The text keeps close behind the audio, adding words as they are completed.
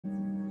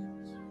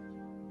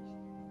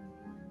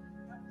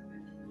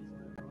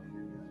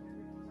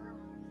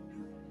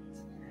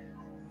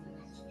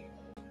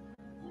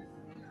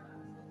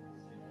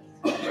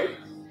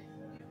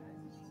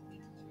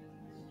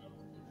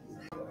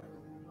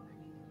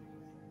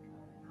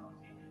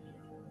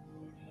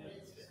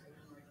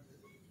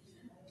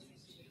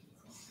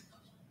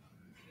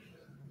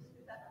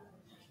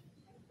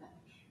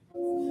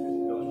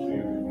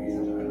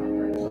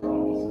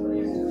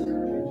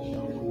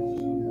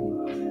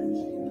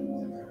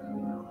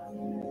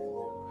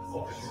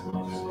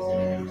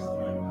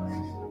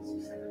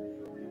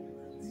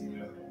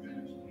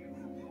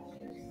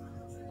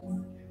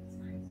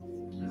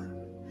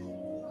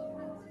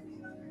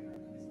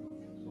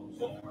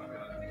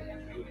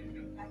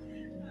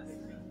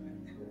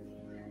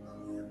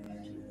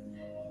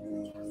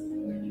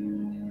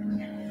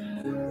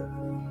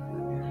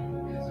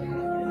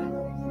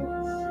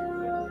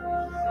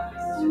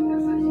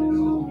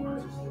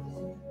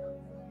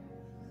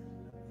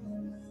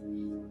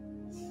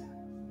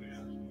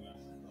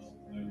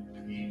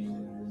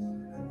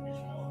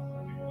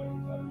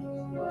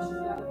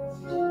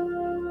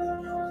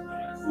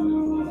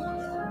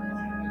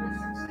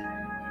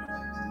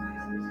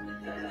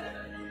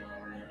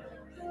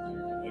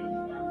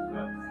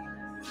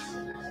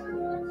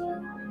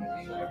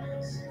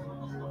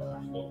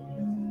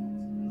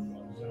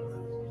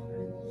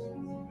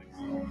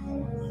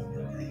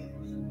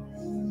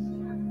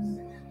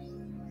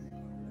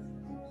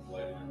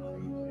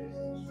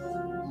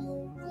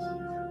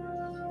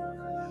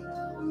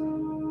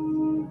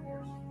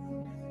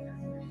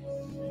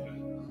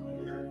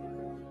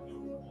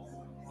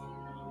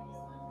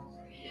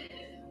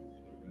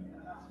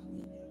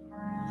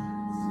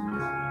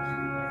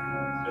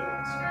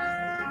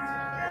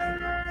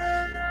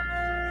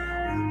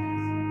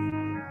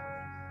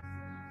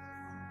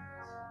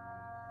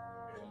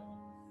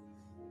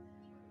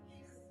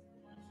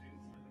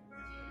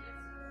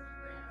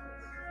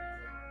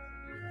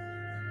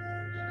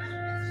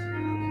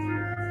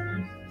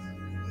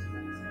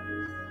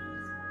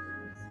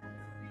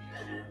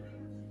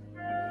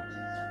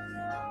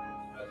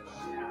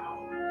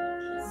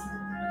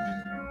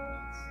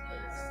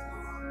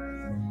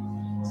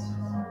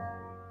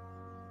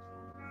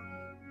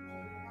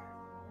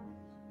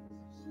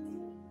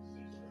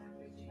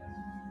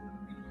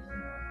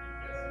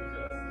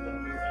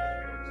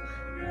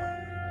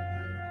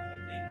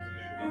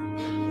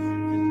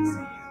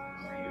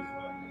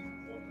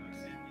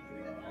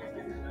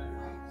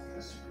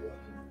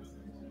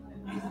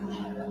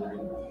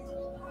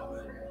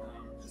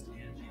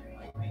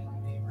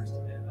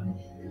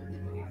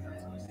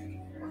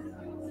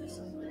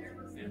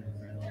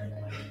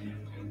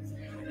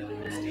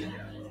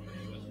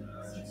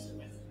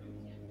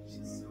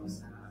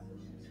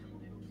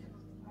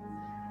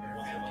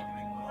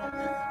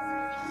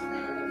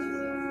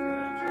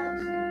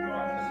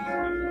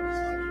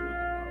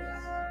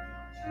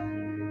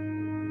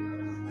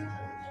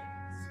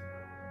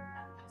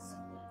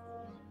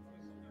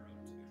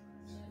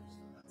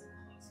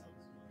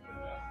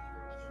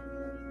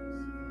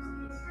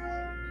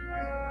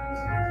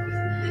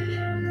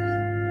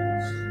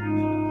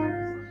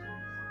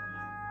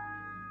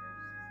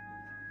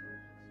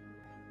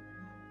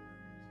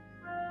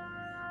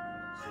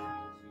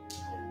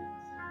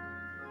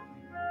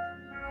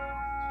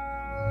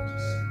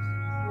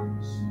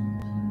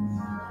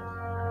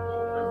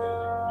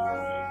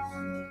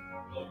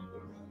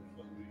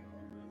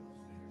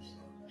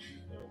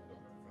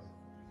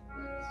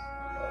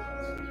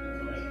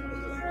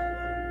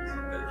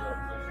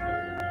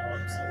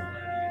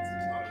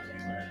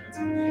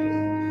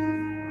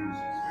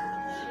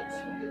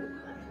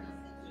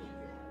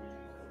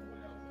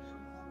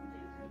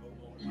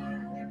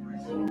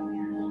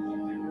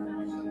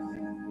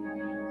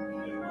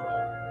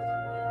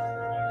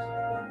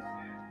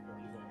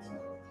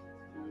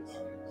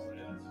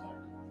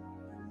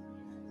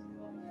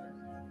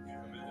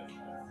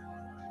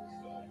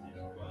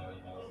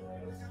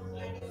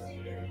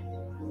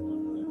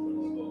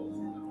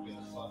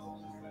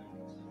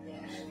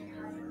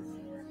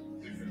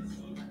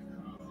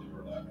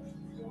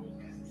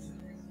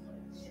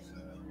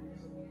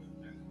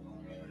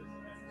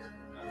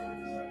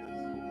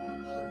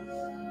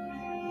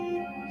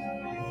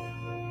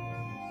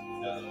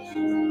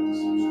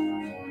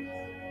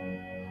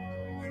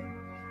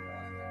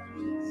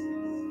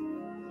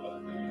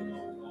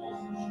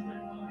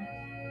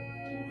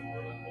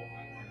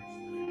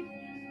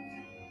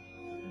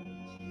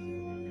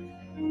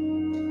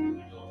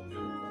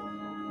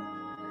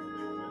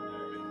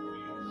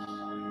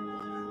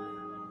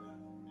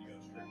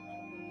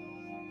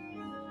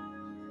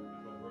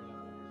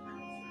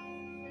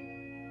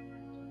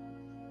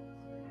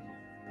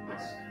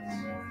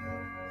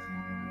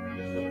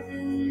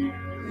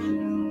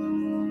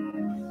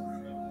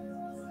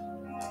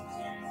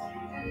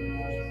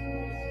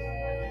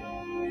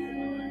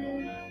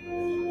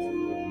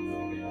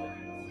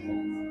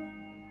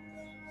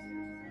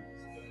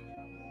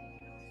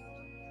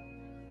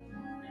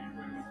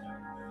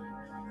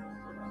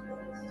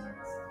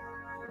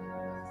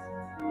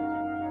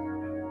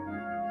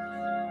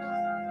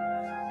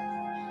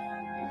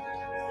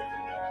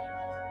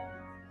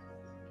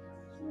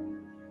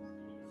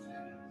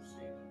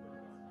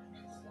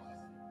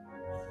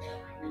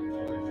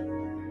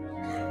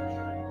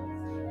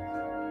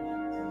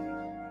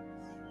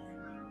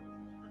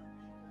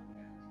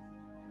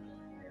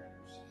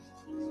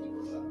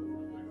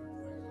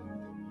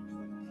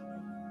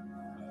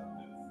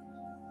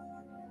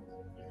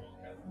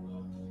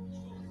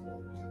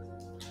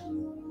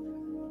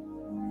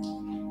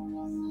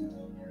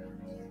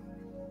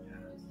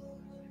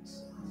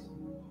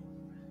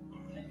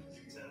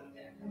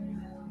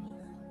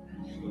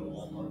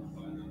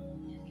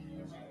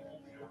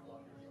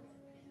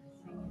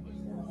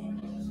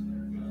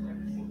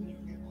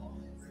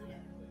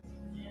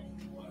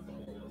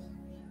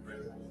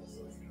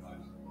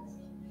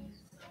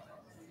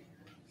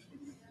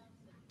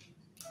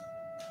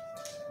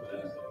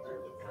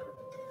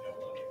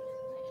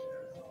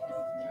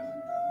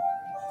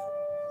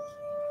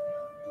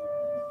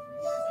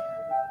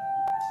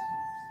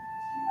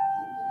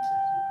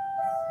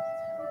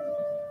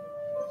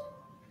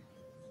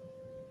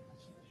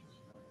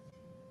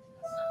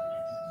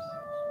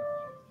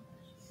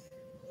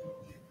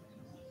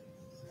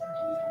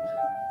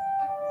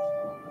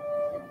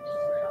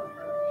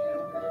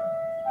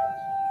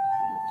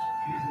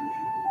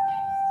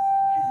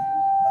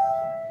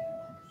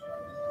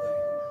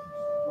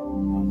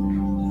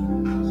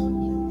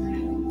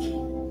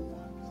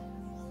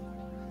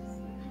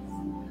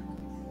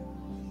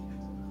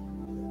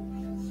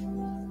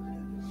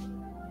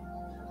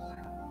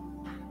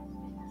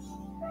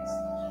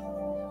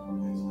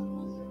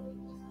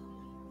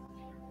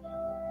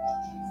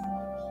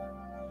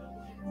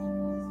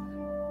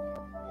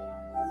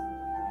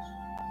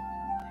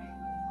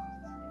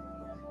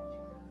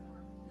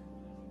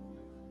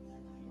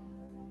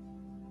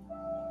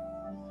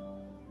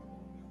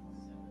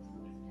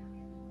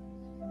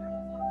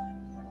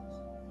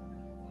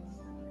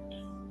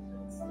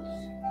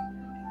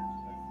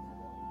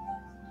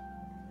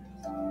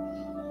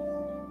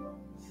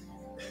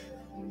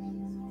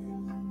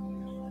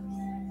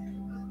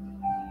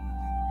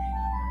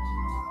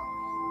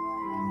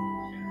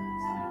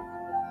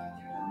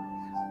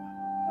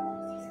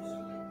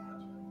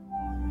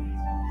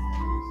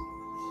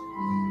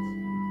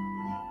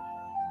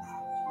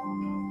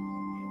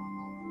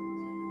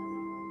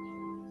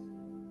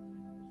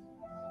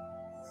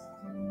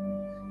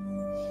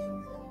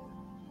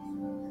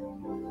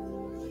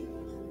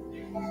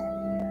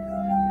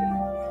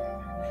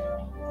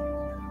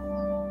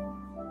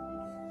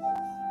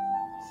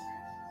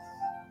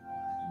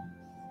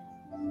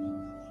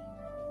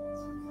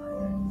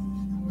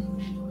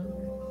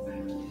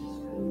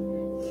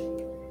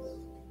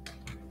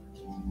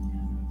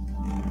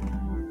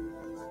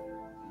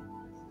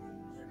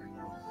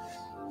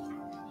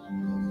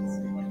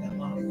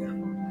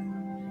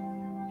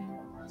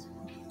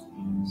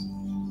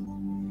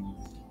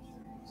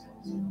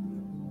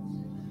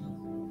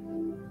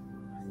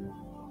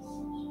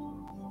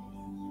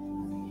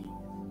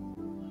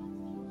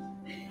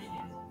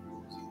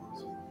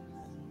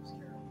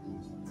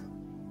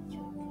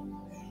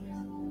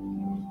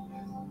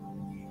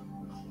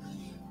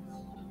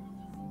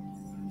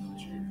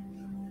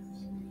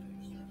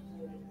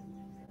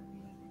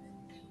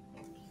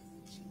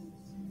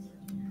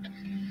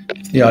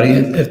The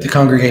audience, if the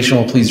congregation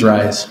will please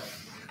rise.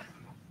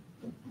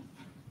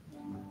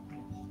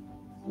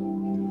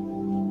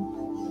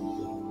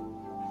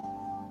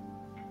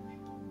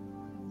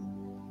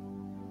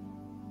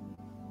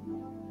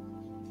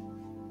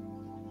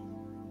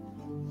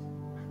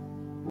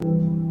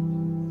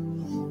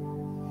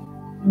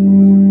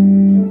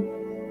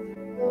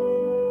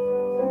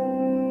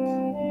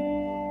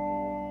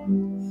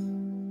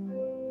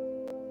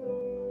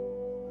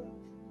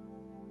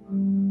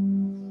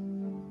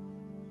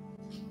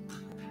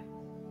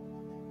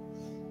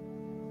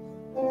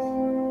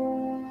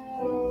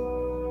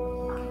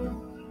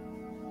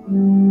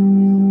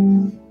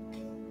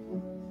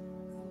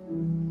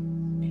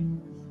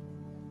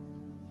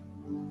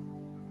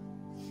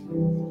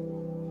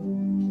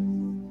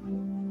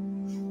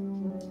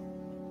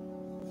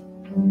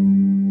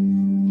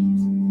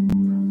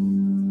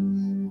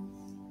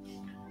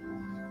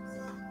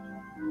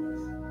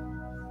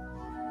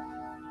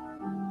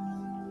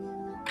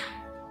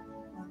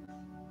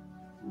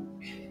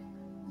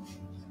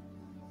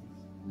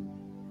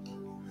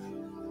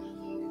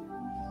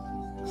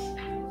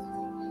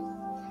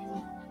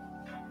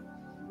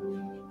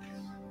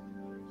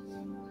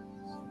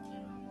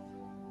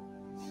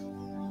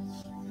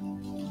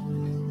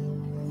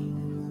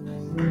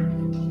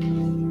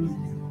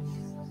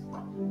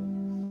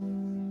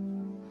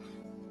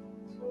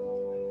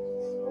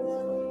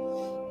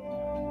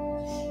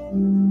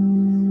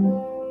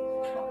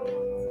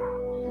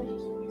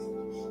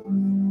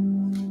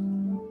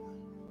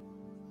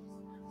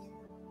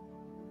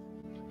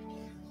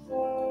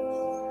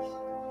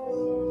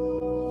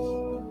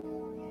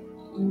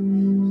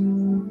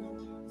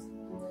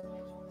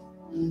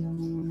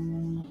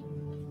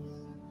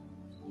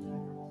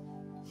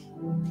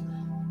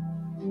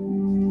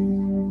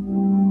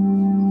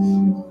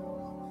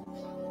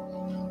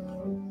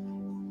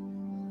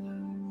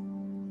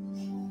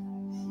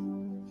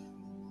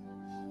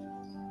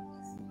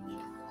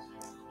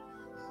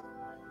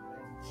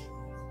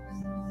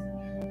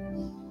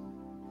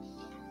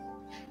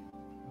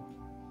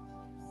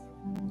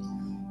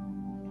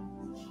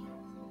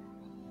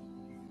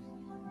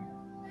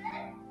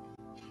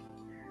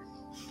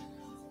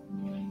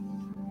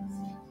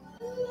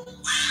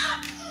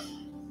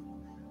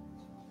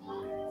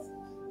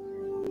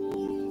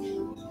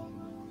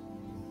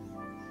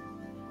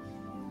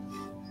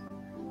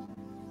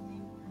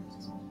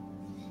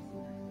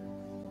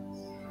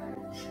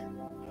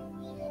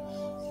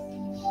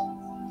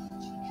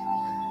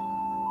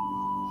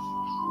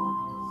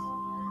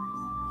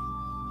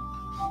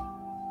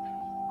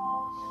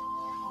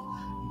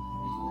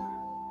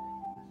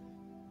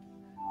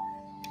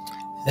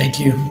 Thank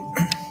you.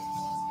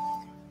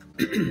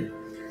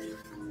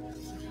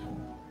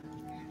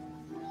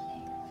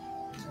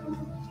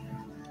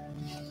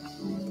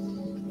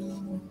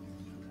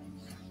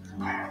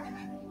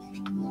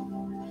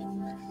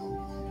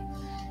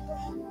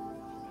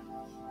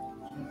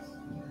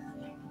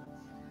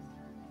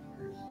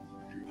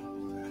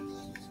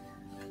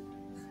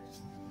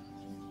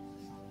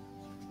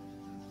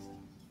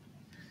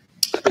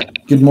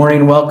 Good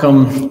morning.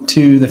 Welcome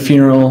to the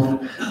funeral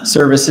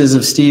services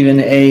of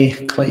Stephen A.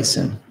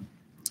 Clayson.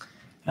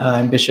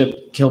 I'm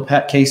Bishop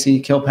Casey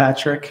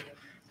Kilpatrick.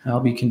 I'll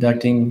be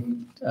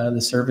conducting the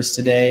service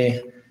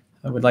today.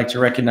 I would like to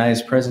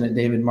recognize President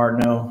David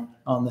Martineau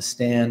on the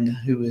stand,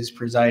 who is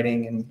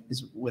presiding and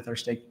is with our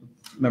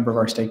member of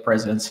our stake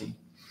presidency.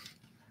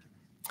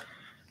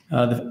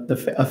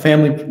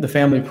 The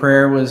family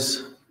prayer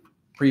was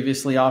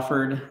previously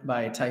offered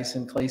by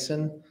Tyson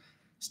Clayson,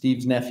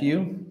 Steve's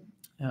nephew.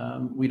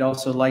 We'd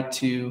also like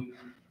to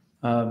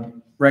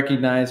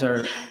recognize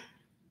our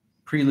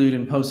prelude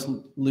and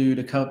postlude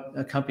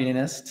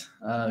accompanist,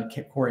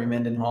 Corey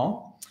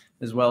Mendenhall,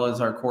 as well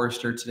as our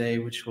chorister today,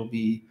 which will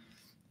be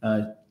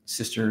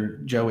Sister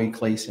Joey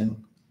Clayson,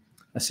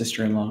 a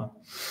sister-in-law.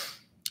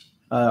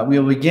 We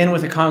will begin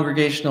with a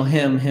congregational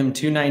hymn, hymn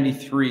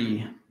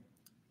 293,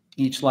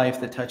 Each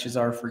Life That Touches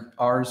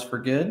Ours for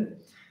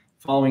Good.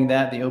 Following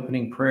that, the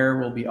opening prayer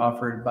will be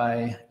offered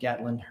by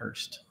Gatlin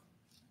Hurst.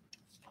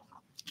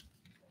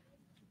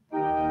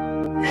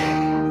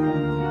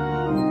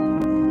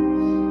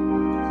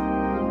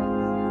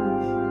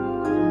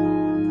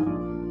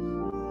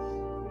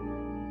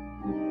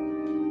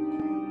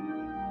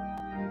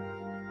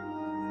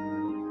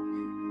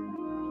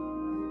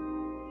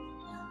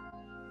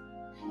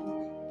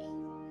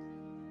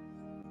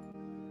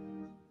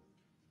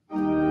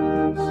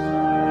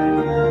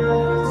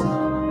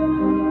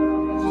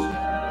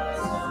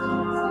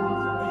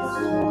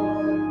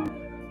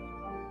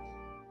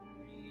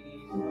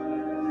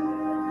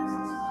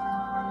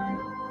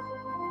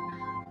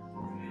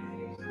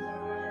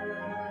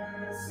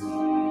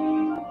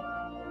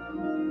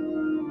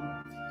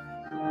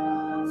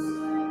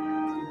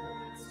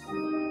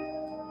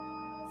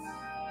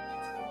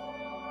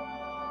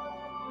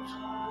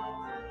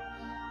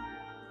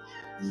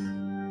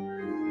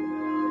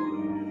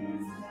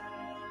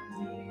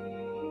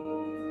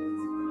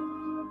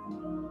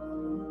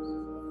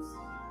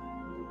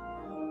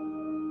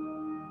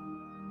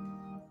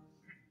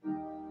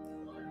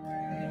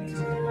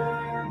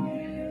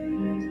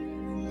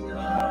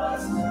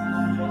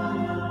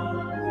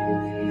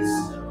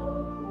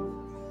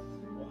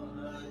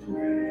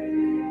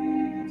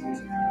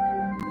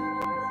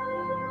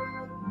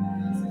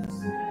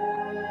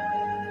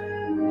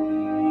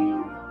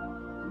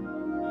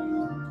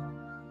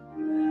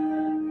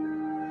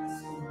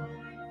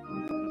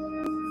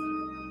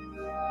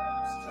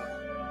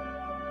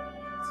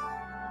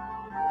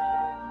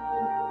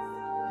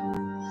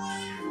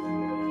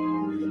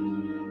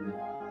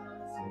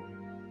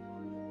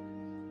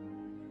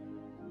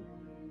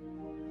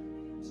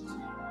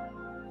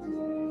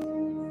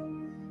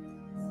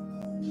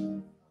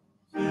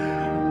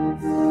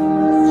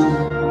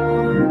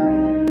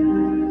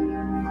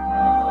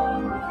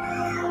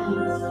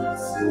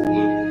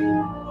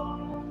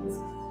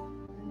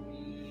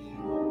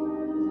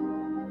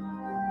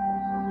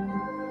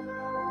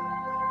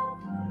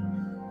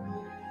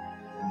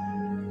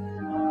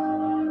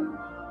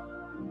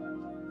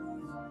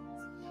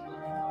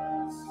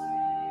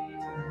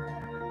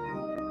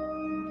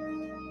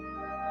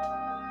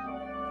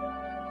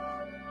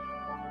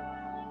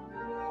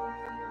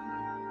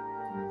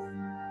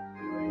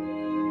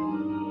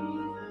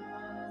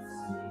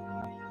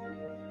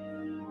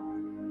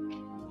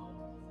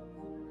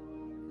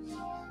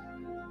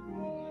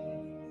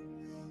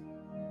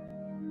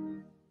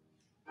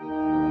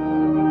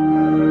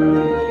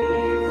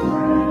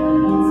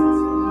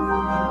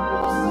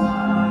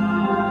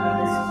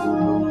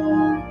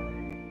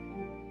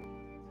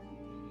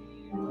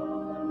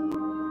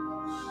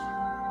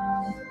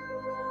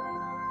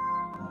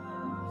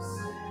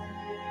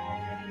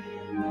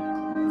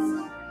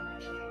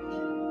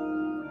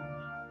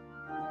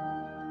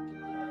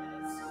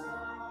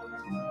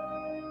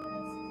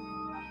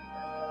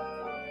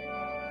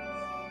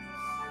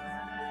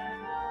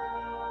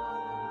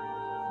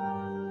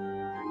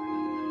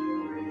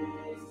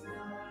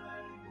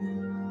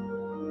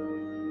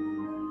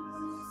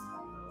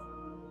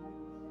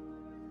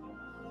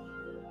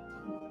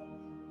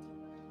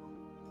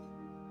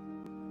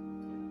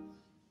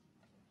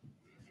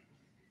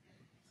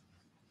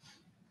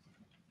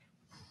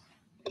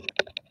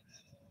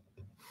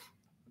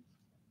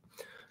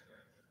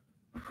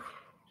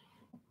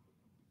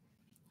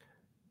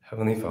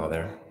 Heavenly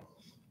Father,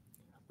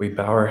 we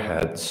bow our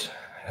heads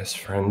as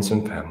friends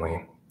and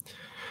family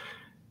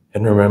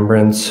in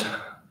remembrance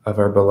of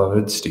our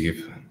beloved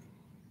Steve.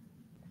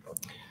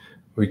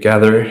 We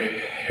gather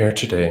here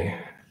today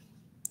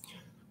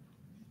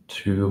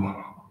to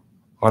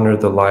honor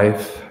the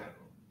life,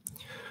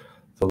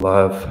 the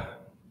love,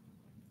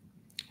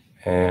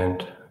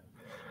 and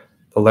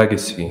the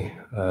legacy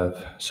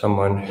of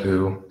someone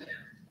who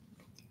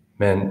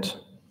meant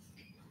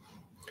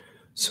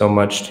so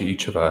much to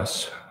each of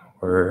us.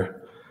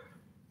 We're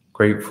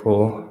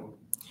grateful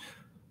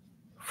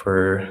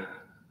for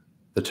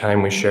the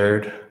time we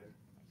shared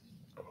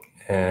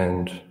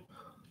and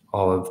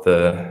all of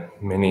the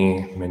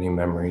many, many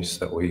memories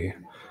that we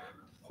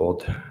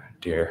hold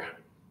dear.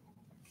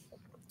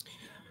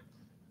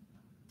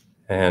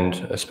 And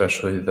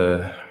especially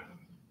the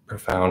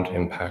profound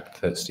impact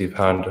that Steve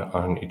had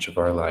on each of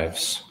our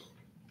lives.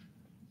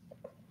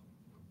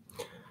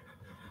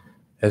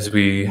 As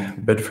we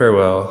bid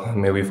farewell,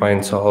 may we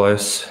find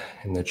solace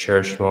in the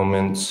cherished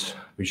moments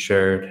we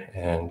shared,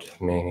 and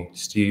may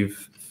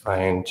Steve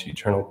find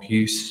eternal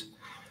peace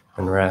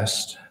and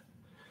rest.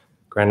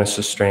 Grant us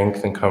the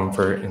strength and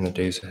comfort in the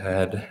days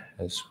ahead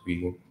as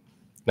we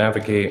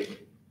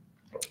navigate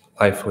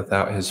life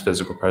without his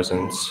physical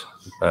presence,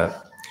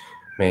 but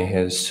may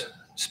his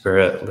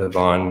spirit live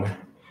on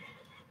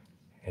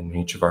in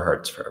each of our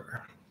hearts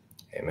forever.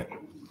 Amen.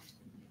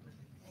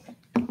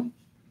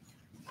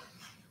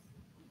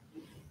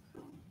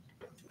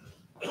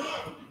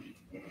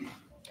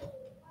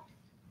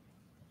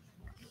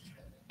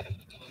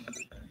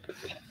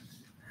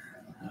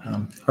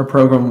 Our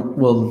program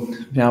will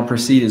now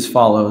proceed as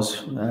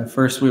follows.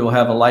 First, we will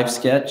have a life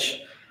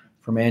sketch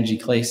from Angie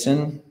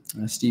Clayson,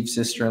 Steve's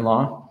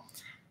sister-in-law.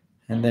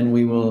 And then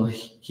we will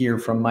hear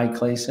from Mike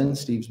Clayson,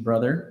 Steve's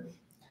brother.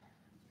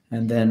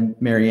 And then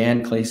Mary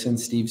Ann Clayson,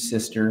 Steve's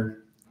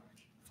sister,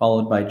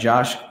 followed by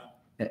Josh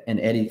and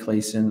Eddie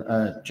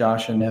Clayson,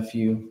 Josh a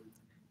nephew,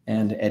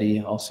 and Eddie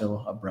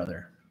also a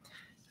brother.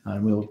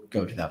 And we'll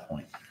go to that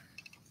point.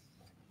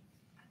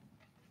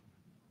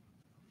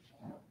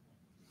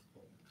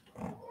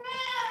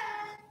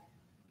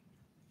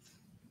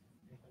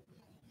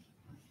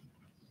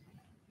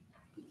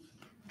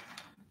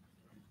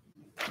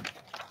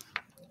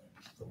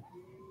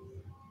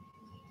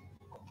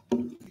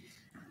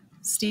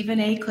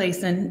 Stephen A.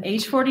 Clayson,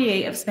 age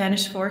 48, of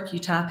Spanish Fork,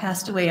 Utah,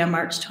 passed away on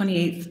March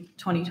 28,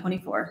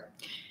 2024.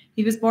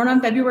 He was born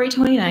on February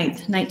 29,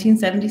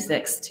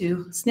 1976,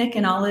 to Snick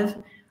and Olive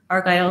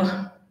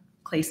Argyle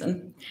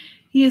Clayson.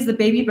 He is the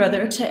baby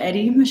brother to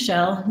Eddie,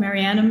 Michelle,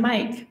 Marianne, and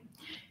Mike.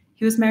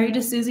 He was married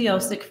to Susie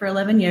Osick for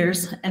 11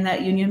 years, and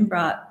that union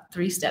brought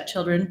 3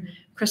 stepchildren,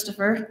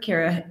 Christopher,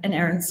 Kara, and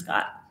Aaron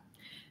Scott.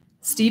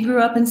 Steve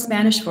grew up in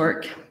Spanish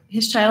Fork.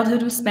 His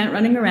childhood was spent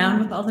running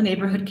around with all the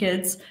neighborhood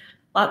kids,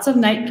 lots of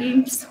night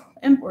games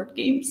and board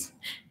games,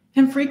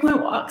 and frequent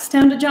walks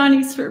down to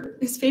Johnny's for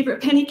his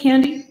favorite penny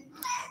candy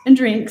and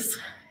drinks.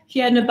 He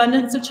had an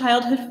abundance of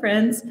childhood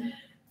friends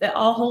that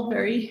all hold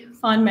very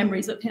fond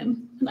memories of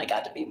him, and I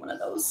got to be one of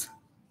those.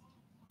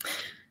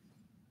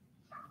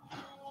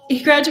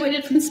 He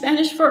graduated from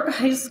Spanish Fork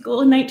High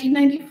School in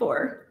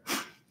 1994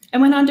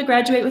 and went on to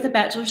graduate with a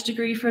bachelor's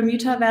degree from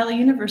Utah Valley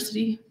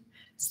University.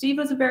 Steve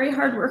was a very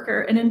hard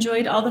worker and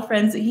enjoyed all the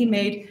friends that he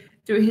made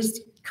through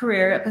his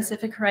career at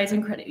Pacific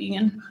Horizon Credit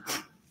Union.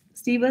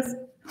 Steve was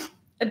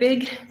a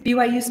big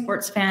BYU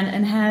sports fan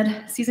and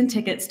had season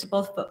tickets to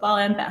both football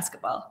and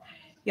basketball.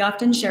 He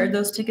often shared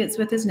those tickets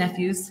with his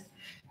nephews.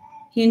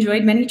 He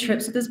enjoyed many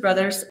trips with his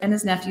brothers and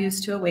his nephews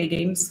to away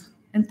games.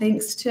 And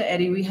thanks to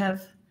Eddie, we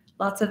have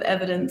lots of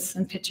evidence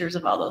and pictures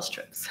of all those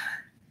trips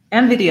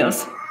and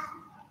videos.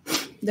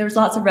 There's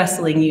lots of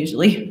wrestling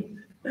usually.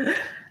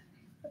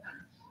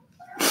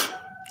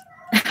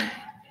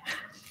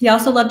 He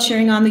also loved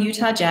cheering on the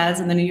Utah Jazz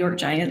and the New York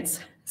Giants.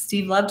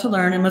 Steve loved to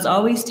learn and was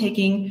always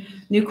taking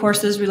new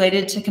courses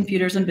related to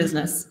computers and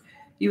business.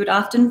 You would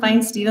often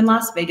find Steve in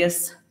Las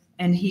Vegas,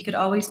 and he could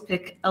always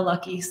pick a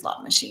lucky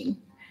slot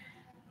machine.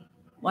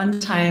 One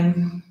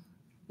time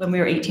when we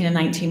were 18 and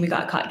 19, we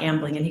got caught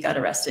gambling and he got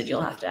arrested.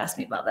 You'll have to ask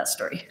me about that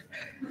story.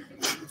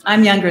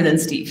 I'm younger than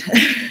Steve.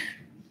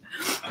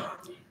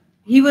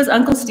 He was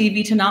Uncle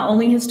Stevie to not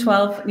only his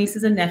 12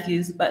 nieces and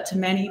nephews, but to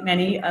many,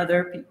 many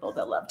other people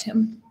that loved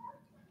him.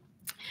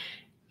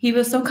 He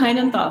was so kind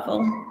and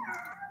thoughtful.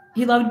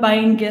 He loved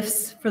buying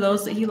gifts for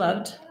those that he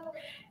loved.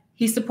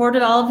 He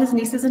supported all of his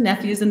nieces and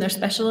nephews in their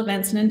special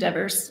events and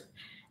endeavors.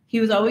 He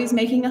was always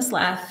making us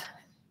laugh.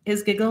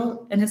 His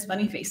giggle and his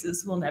funny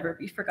faces will never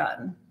be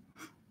forgotten.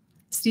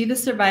 Steve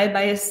is survived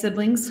by his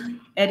siblings,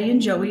 Eddie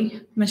and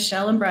Joey,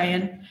 Michelle and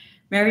Brian,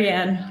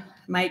 Marianne,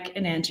 Mike,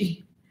 and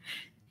Angie.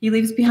 He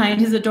leaves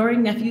behind his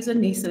adoring nephews and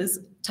nieces,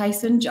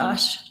 Tyson,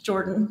 Josh,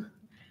 Jordan,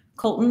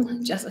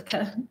 Colton,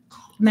 Jessica,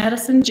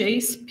 Madison,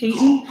 Jace,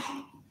 Peyton,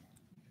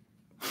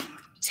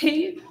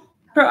 Tate,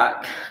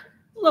 Brock,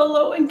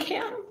 Lolo, and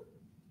Cam.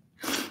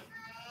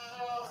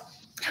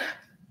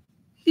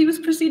 He was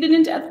preceded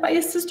in death by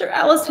his sister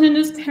Allison and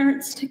his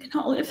parents, Nick and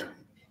Olive.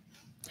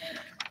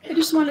 I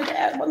just wanted to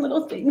add one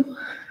little thing.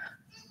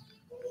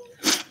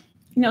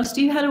 You know,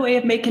 Steve had a way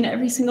of making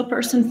every single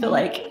person feel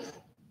like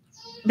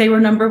they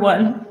were number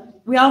one.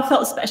 We all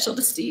felt special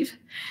to Steve.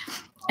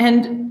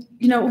 And,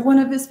 you know, one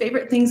of his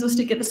favorite things was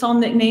to give us all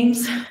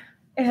nicknames.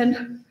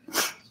 And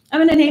I'm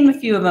going to name a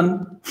few of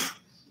them.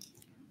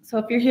 So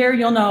if you're here,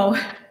 you'll know.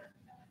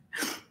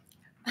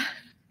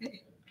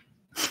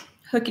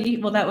 Hooky,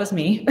 well, that was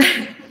me.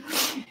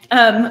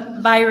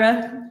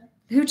 Vyra,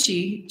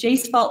 Hoochie,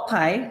 Jace Fault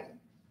Pie,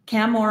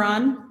 Cam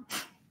Moron,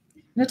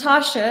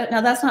 Natasha. Now,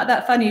 that's not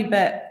that funny,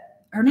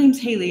 but her name's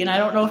Haley, and I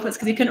don't know if it's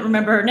because he couldn't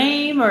remember her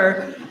name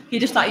or he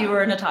just thought you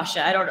were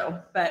Natasha. I don't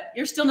know, but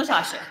you're still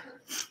Natasha.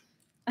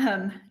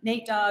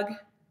 Nate Dogg,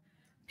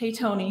 Pay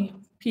Tony,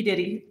 P.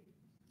 Diddy,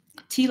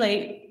 T.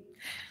 Late,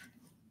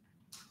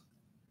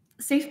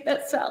 Safe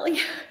Bet Sally,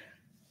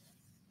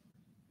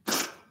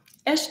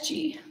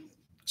 SG,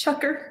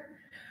 Chucker,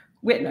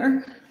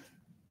 Whitner,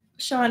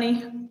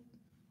 Shawnee,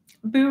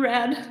 Boo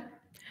Rad,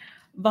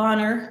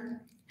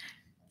 Bonner,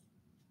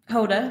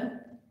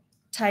 Hoda,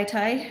 Tai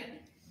Tai,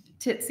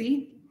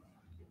 Titsy,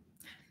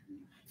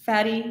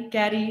 Fatty,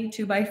 Gaddy,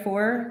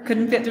 2x4,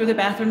 couldn't fit through the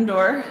bathroom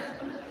door,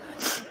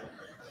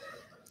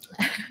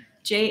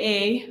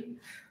 J.A.,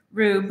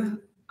 Rube,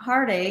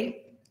 Hard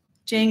A,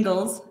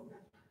 Jangles,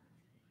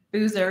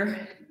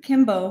 Boozer,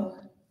 Kimbo,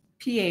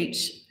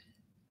 PH,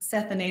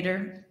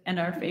 Sethinator, and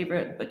our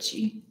favorite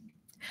Butchie.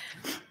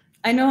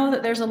 I know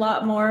that there's a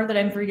lot more that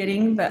I'm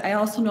forgetting, but I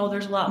also know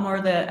there's a lot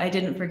more that I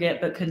didn't forget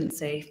but couldn't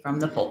say from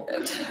the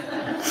pulpit.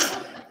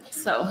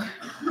 So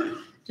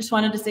just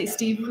wanted to say,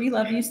 Steve, we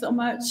love you so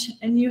much,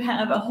 and you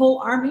have a whole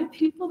army of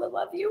people that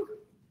love you.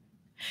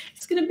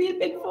 It's going to be a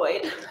big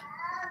void.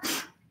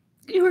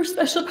 You were a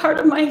special part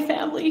of my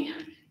family.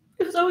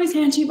 It was always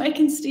Angie, Mike,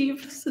 and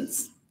Steve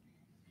since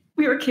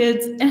we were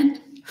kids,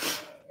 and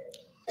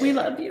we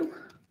love you.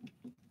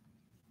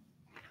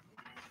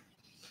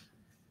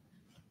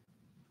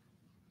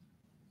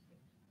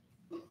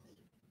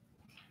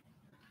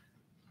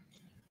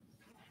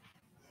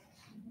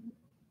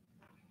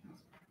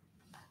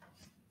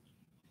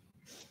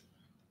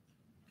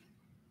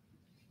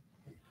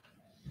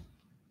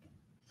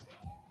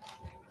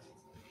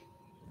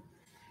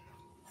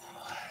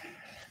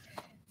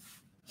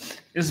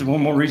 This is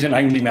one more reason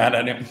I can be mad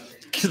at him,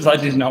 because I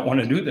did not want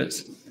to do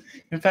this.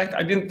 In fact,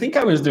 I didn't think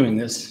I was doing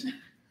this.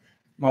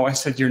 My wife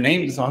said, your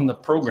name is on the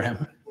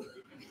program,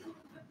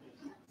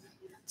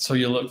 so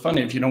you look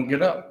funny if you don't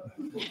get up.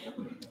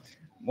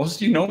 Most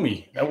of you know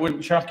me. That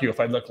wouldn't shock you if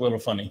I look a little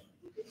funny.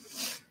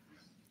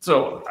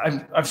 So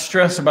I've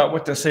stressed about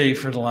what to say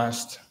for the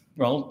last,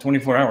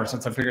 24 hours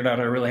since I figured out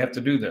I really have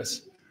to do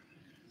this.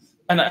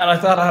 And I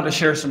thought I had to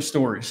share some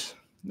stories.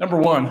 Number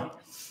one,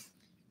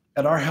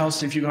 at our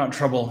house, if you got in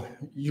trouble,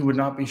 you would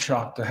not be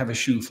shocked to have a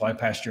shoe fly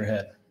past your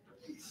head.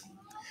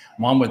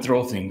 Mom would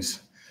throw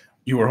things.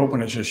 You were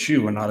hoping it's a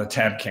shoe and not a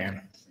tab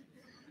can.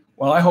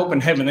 Well, I hope in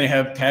heaven they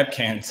have tab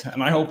cans,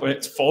 and I hope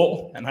it's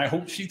full, and I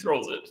hope she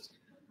throws it.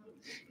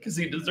 because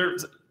he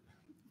deserves it.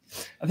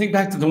 I think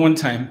back to the one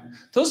time,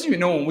 those of you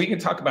know when we can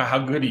talk about how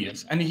good he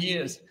is, and he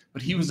is,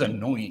 but he was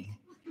annoying.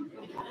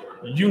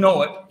 You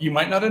know it. You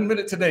might not admit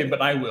it today,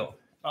 but I will.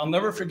 I'll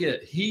never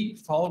forget. He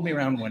followed me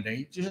around one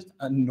day, just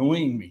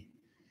annoying me.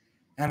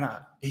 And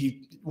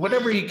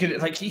whatever he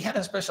could, like he had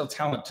a special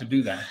talent to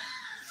do that.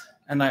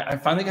 And I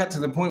finally got to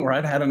the point where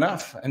I'd had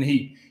enough. And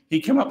he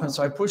came up, and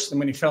so I pushed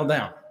him, and he fell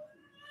down.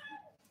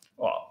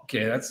 Well,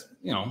 okay, that's,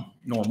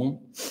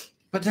 normal.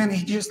 But then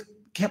he just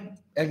kept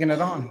egging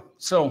it on.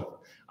 So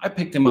I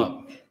picked him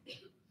up,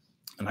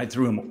 and I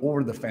threw him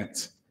over the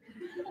fence.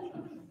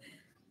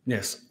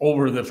 Yes,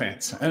 over the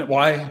fence. And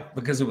why?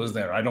 Because it was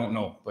there. I don't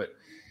know. But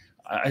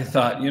I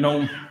thought,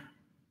 I'm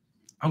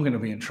going to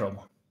be in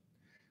trouble.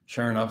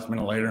 Sure enough, a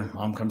minute later,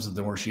 Mom comes to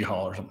the door. She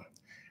hollers.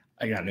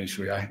 I got news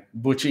for you.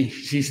 Butchie,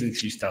 she thinks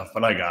she's tough,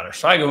 but I got her.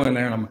 So I go in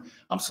there, and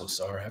I'm so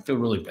sorry. I feel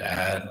really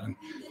bad.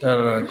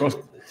 And,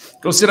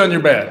 go sit on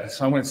your bed.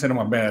 So I went and sit on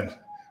my bed.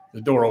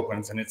 The door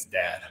opens, and it's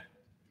Dad.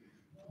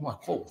 I'm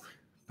like, whoa.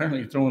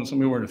 Apparently throwing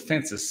somebody over the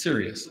fence is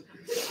serious.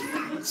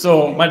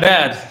 So my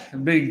dad, a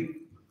big,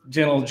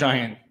 gentle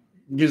giant,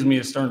 gives me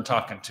a stern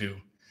talking to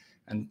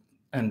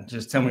and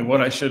just tell me what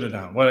I should have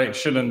done, what I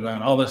shouldn't have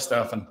done, all this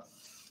stuff.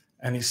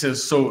 And he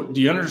says, so do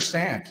you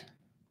understand?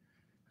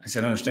 I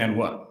said, understand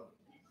what?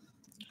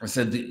 I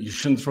said, that you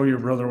shouldn't throw your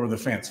brother over the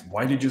fence.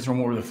 Why did you throw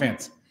him over the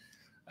fence?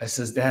 I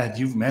says, Dad,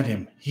 you've met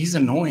him. He's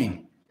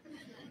annoying.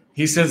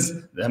 He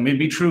says, that may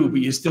be true,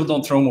 but you still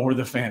don't throw him over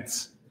the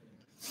fence.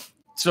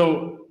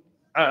 So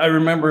I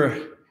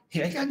remember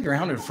I got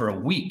grounded for a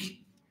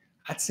week.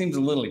 That seems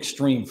a little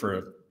extreme for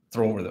a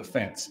throw over the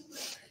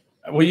fence.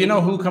 Well, you know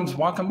who comes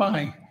walking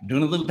by,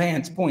 doing a little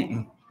dance,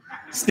 pointing?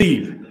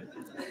 Steve.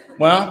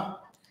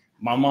 Well,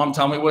 my mom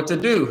told me what to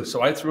do,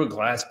 so I threw a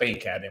glass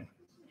bank at him.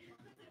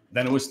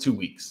 Then it was 2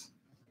 weeks.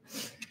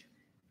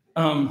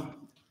 I'm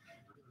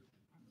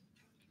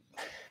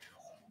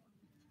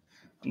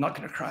not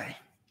going to cry.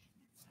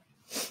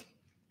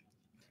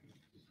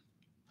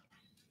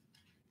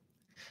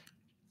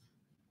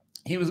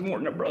 He was more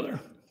than a brother.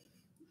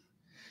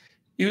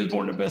 He was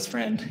more than a best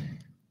friend.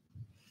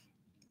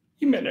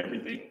 He meant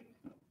everything.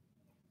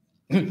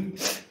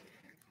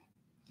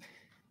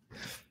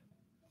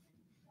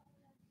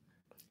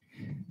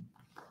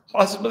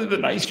 Possibly the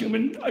nice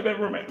human I've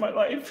ever met in my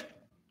life.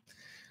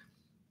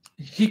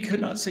 He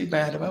could not say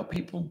bad about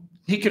people.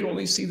 He could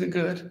only see the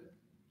good.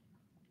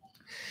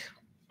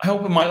 I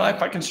hope in my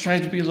life I can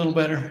strive to be a little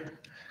better,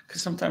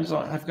 because sometimes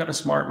I've got a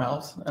smart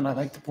mouth and I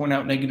like to point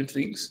out negative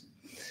things.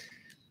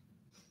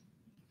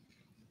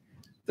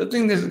 The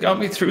thing that's got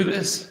me through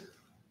this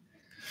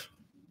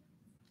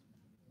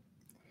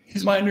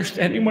is my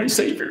understanding of my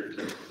Savior.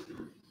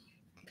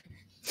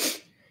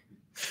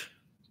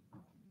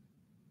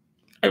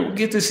 I will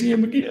get to see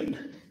him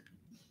again.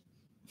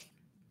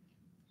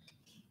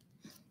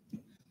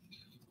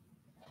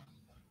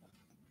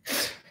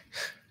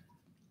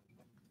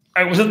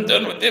 I wasn't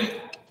done with him.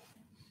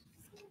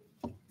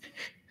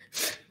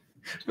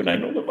 But I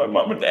know that my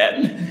mom and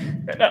dad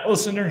and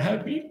Allison are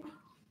happy.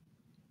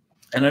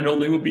 And I know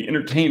they will be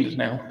entertained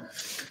now.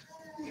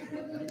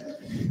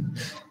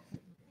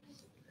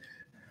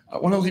 I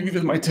want to leave you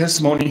with my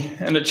testimony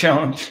and a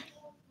challenge.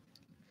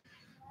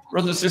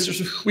 Brothers and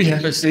sisters, we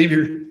have a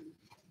Savior.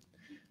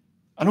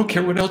 I don't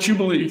care what else you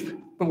believe,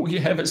 but we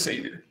have a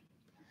Savior.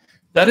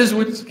 That is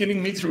what's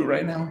getting me through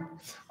right now.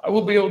 I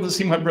will be able to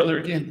see my brother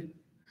again.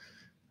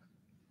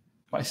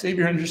 My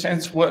Savior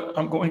understands what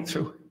I'm going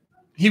through.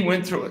 He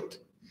went through it.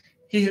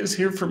 He is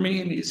here for me,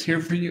 and he's here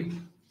for you.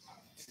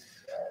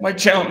 My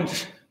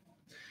challenge,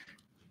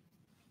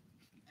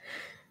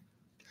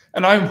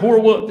 and I'm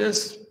horrible at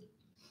this,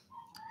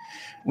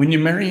 when you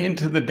marry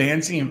into the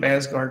Dancy and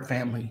Basgard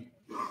family,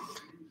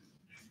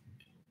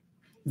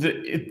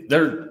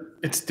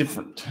 it's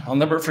different. I'll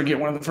never forget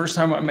one of the first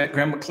time I met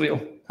Grandma Cleo,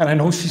 and I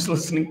know she's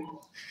listening.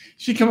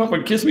 She came up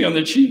and kissed me on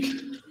the cheek.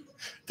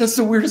 That's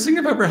the weirdest thing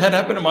I've ever had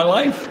happen in my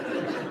life.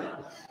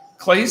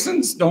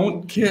 Claysons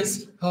don't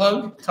kiss,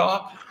 hug,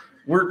 talk.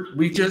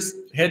 We just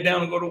head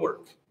down and go to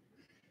work.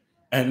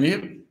 And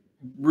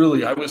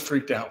I was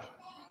freaked out.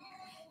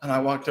 And I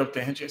walked up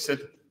to Angie. I said,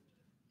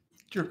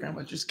 your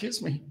grandma just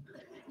kissed me.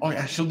 Oh,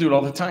 yeah, she'll do it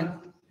all the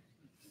time.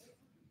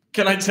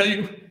 Can I tell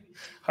you,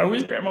 I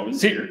wish Grandma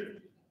was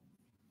here.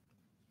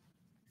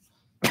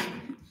 I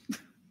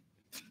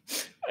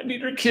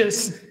need her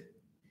kiss.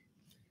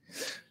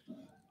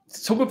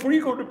 So before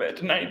you go to bed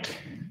tonight,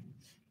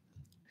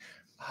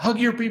 hug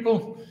your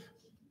people.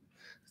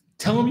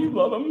 Tell them you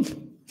love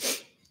them.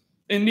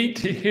 They need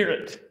to hear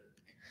it.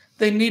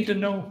 They need to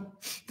know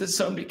that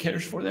somebody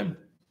cares for them.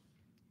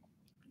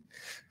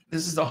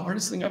 This is the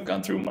hardest thing I've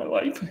gone through in my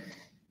life.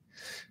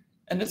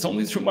 And it's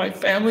only through my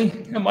family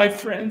and my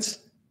friends.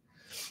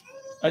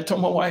 I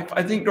told my wife,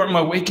 I think during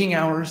my waking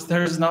hours,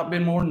 there has not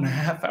been more than a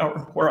half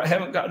hour where I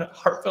haven't got a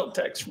heartfelt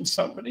text from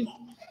somebody.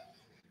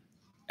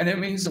 And it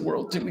means the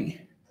world to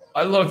me.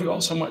 I love you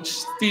all so much.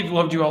 Steve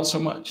loved you all so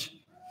much.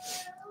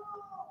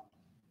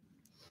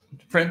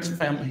 Friends and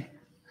family,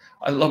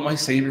 I love my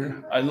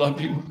Savior. I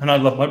love you, and I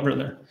love my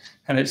brother.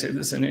 And I say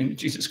this in the name of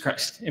Jesus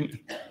Christ. Amen.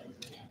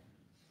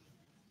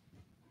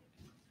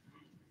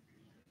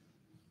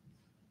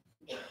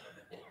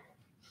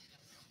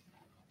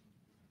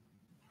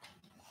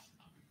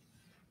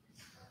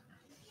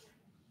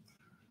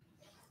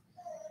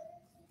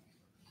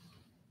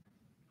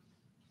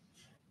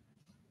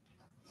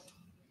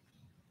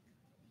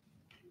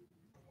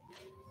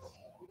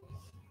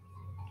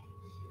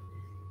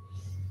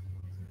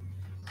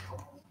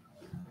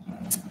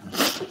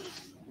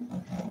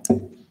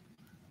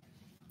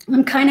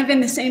 I'm kind of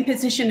in the same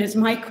position as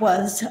Mike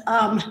was.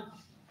 I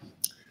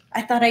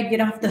thought I'd get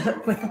off the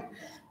hook with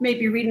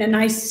maybe reading a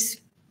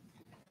nice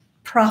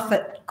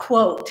prophet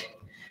quote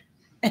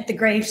at the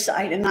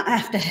graveside and not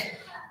have to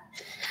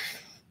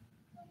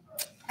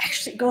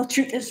actually go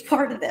through this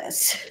part of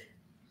this.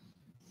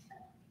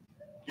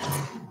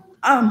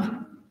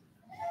 The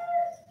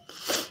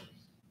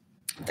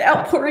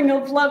outpouring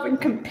of love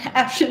and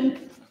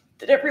compassion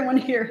that everyone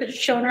here has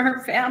shown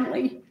our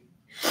family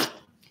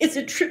is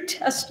a true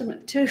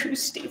testament to who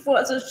Steve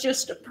was as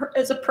just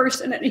as a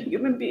person and a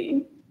human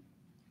being.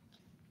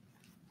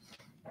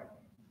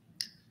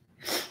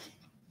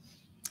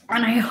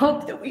 And I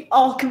hope that we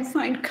all can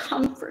find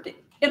comfort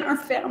in our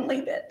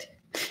family, that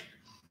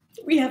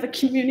we have a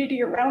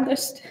community around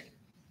us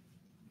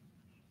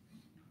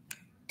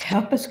to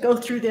help us go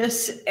through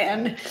this,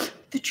 and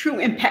the true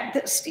impact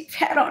that Steve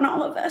had on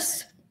all of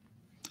us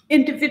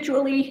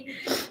individually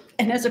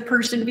and as a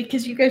person,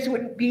 because you guys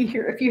wouldn't be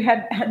here if you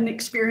hadn't had an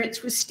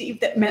experience with Steve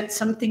that meant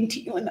something to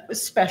you and that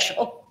was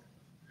special.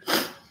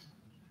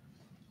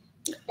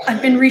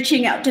 I've been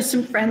reaching out to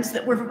some friends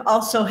that were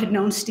also had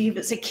known Steve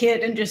as a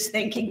kid and just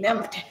thanking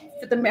them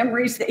for the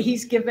memories that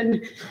he's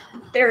given,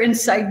 their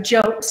inside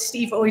jokes.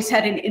 Steve always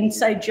had an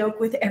inside joke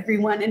with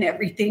everyone and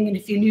everything. And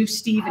if you knew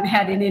Steve and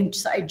had an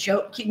inside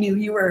joke, you knew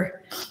you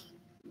were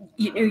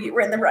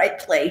in the right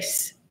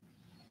place.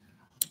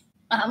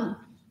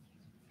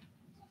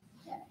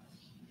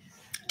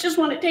 Just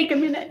want to take a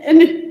minute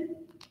and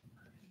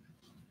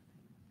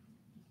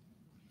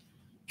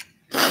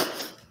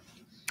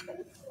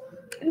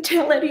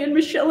tell Eddie and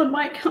Michelle and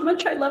Mike how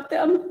much I love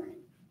them.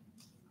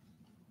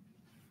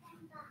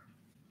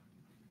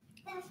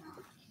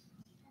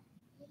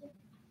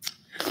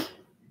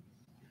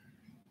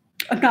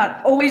 I'm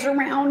not always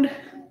around.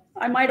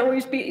 I might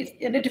always be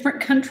in a different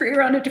country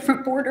or on a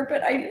different border,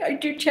 but I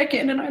do check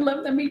in, and I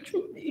love them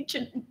each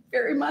and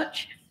very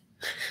much.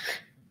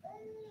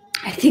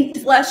 I think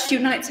the last few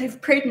nights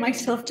I've prayed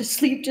myself to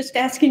sleep just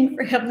asking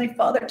for Heavenly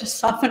Father to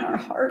soften our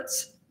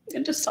hearts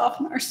and to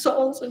soften our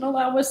souls and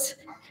allow us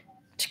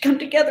to come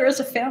together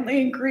as a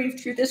family and grieve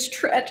through this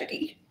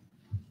tragedy.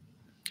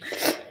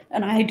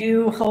 And I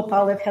do hope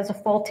Olive has a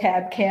full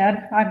tab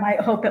can. I might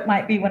hope it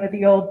might be one of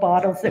the old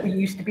bottles that we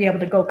used to be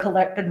able to go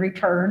collect and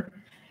return.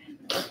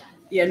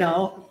 You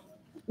know,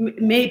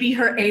 maybe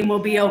her aim will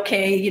be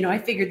okay. You know, I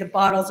figured the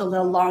bottle's a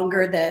little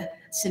longer, the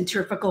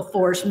centrifugal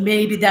force,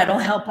 maybe that'll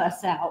help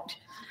us out.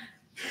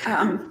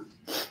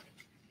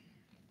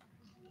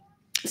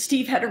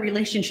 Steve had a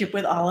relationship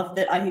with Olive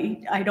that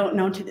I don't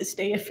know to this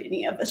day if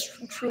any of us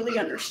truly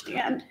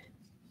understand.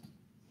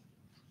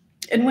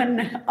 And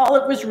when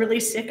Olive was really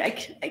sick, I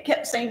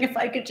kept saying if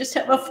I could just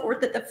have a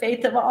fourth of the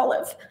faith of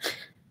Olive,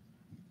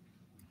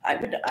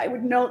 I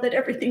would know that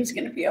everything's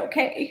going to be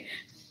okay.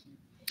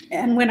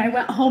 And when I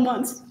went home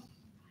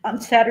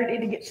on Saturday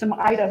to get some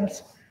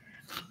items,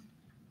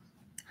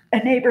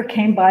 a neighbor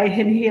came by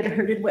and he had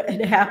heard what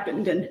had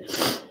happened and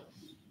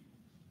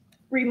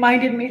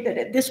reminded me that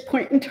at this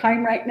point in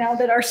time right now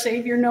that our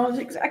Savior knows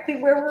exactly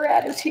where we're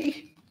at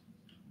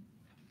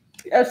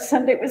as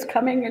Sunday was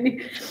coming,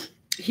 and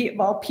he of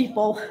all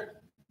people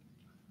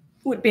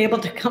would be able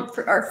to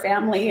comfort our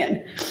family.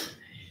 And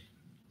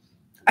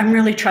I'm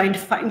really trying to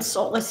find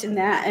solace in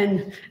that,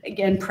 and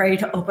again pray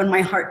to open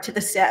my heart to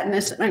the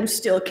sadness. And I'm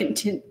still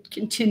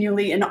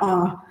continually in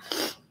awe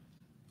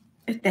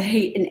at the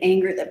hate and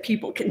anger that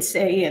people can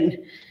say,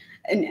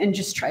 and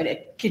just try to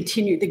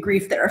continue the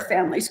grief that our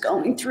family's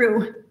going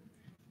through.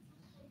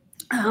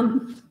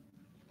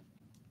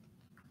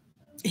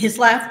 His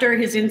laughter,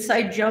 his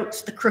inside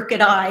jokes, the crooked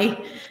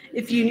eye.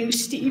 If you knew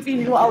Steve, you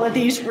knew all of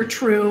these were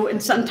true.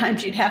 And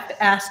sometimes you'd have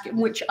to ask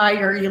him, which eye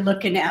are you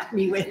looking at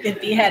me with,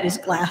 if he had his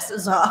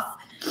glasses off.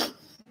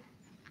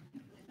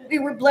 We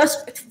were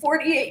blessed with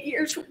 48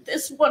 years with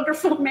this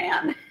wonderful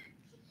man.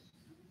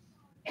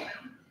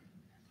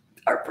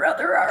 Our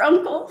brother, our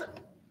uncle.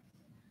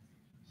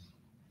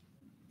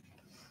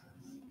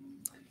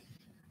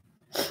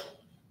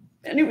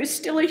 And he was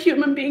still a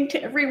human being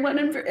to everyone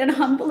and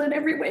humble in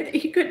every way that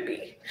he could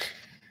be.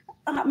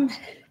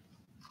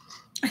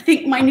 I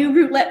think my new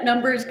roulette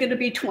number is going to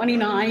be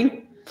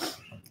 29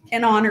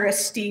 in honor of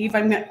Steve.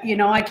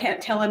 I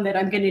can't tell him that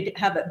I'm going to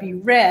have it be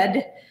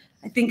red.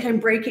 I think I'm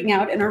breaking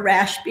out in a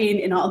rash being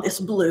in all this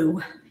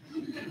blue.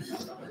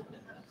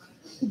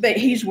 But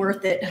he's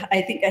worth it.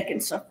 I think I can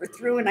suffer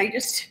through, and I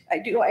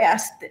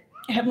ask that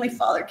Heavenly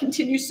Father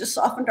continues to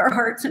soften our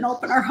hearts and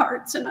open our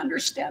hearts and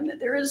understand that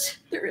there is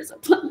a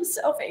plan of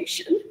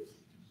salvation.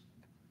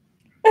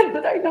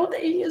 But I know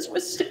that he is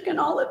with Stick and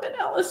Olive and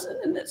Allison,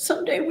 and that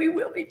someday we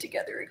will be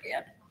together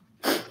again.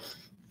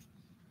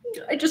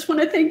 I just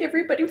want to thank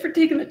everybody for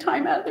taking the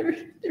time out of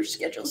their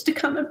schedules to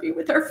come and be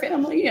with our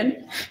family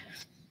and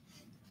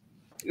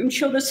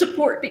show the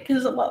support,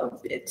 because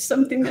it's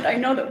something that I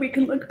know that we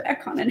can look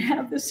back on and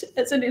have this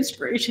as an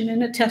inspiration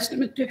and a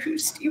testament to who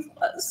Steve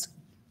was.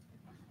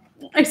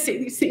 I say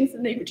these things in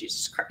the name of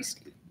Jesus Christ.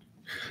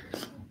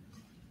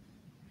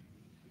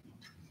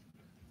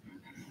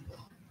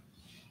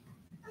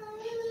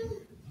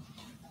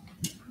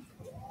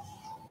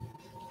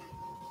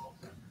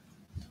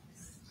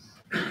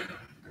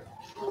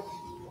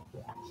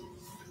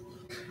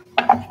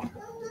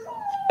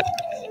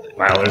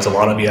 Wow, there's a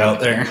lot of you out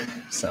there.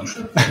 So,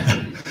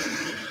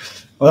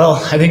 well,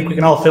 I think we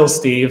can all feel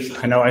Steve.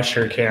 I know I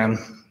sure can.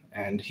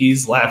 And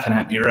he's laughing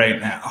at me right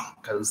now,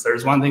 because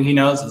there's one thing he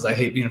knows is I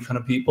hate being in front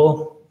of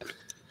people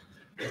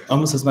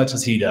almost as much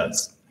as he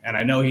does. And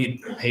I know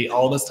he'd hate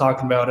all of us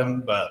talking about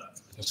him, but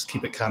let's just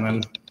keep it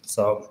coming.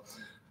 So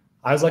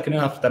I was lucky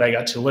enough that I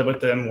got to live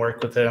with him,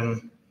 work with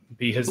him,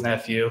 be his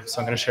nephew. So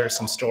I'm going to share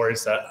some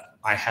stories that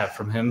I have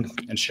from him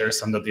and share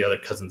some that the other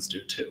cousins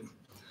do too.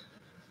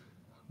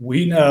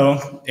 We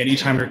know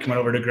anytime we were coming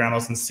over to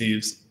Grandma's and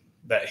Steve's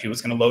that he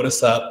was going to load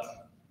us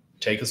up,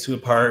 take us to a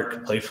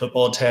park, play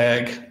football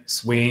tag,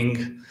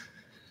 swing,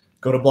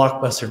 go to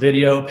Blockbuster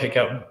Video, pick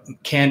out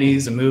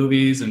candies and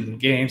movies and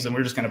games, and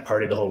we're just going to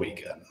party the whole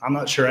weekend. I'm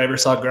not sure I ever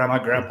saw Grandma,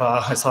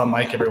 Grandpa. I saw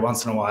Mike every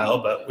once in a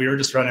while, but we were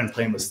just running and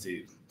playing with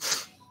Steve.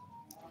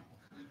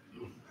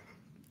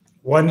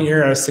 One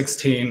year I was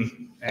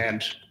 16,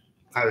 and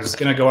I was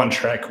going to go on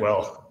trek.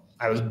 Well,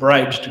 I was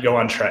bribed to go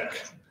on trek.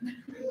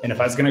 And if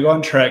I was going to go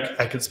on trek,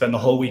 I could spend the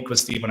whole week with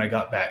Steve when I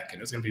got back. And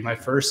it was going to be my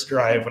first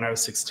drive when I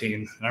was 16.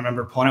 And I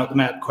remember pulling out the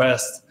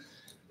MapQuest,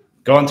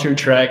 going through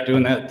trek,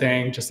 doing that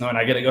thing, just knowing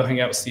I get to go hang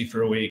out with Steve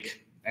for a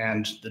week.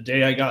 And the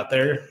day I got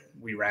there,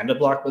 we ran to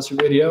Blockbuster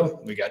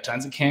Video. We got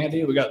tons of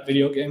candy. We got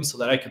video games so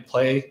that I could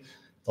play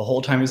the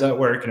whole time he was at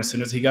work. And as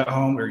soon as he got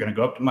home, we were going to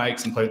go up to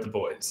Mike's and play with the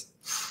boys.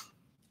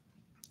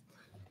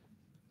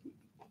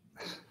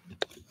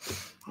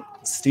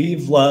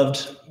 Steve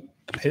loved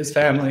his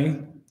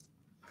family,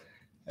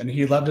 and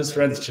he loved his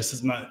friends just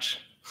as much.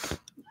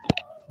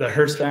 The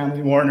Hearst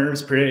family,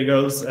 Warners,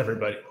 Priegos,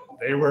 everybody.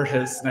 They were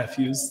his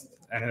nephews,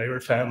 and they were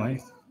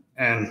family.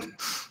 And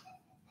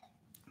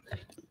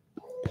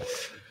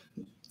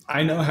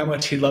I know how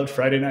much he loved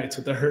Friday nights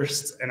with the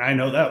Hearsts, and I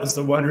know that was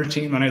the one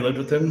routine when I lived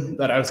with him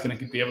that I was going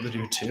to be able to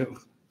do too.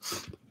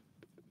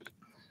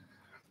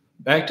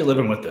 Back to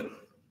living with him.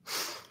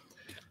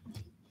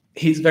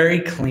 He's very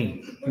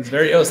clean. He's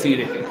very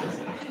OCD.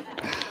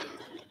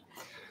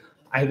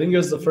 I think it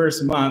was the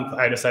first month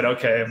I decided,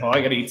 okay, well,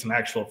 I got to eat some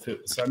actual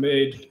food. So I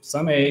made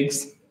some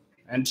eggs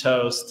and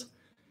toast,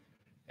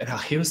 and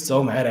he was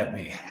so mad at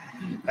me.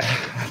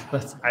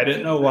 I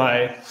didn't know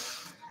why.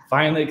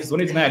 Finally, because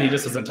when he's mad, he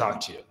just doesn't talk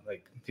to you.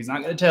 Like, he's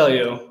not going to tell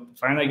you.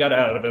 Finally, I got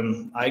out of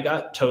him. I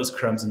got toast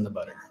crumbs in the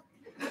butter.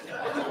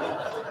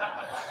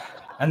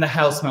 And the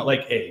house smelled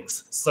like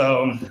eggs.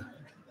 So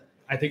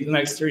I think the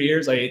next 3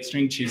 years, I ate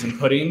string cheese and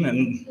pudding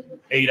and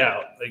ate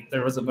out. Like,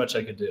 there wasn't much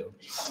I could do.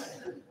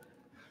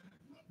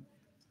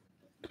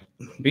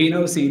 Being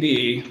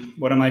OCD,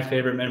 one of my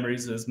favorite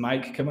memories is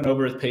Mike coming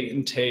over with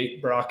Peyton,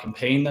 Tate, Brock, and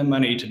paying them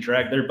money to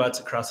drag their butts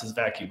across his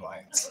vacuum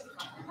lines.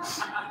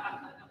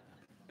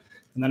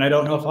 And then I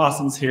don't know if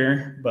Austin's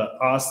here,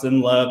 but Austin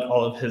loved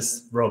all of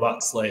his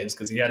robot slaves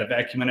because he had a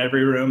vacuum in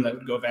every room that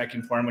would go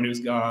vacuum for him when he was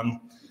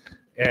gone.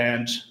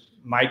 And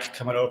Mike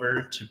coming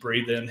over to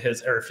breathe in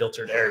his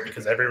air-filtered air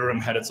because every room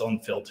had its own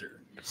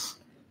filter.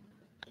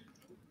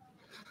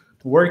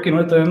 Working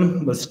with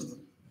him was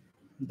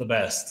the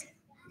best.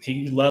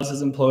 He loves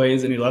his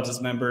employees and he loves his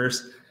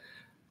members.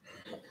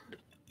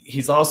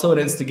 He's also an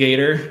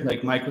instigator,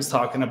 like Mike was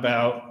talking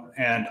about,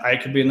 and I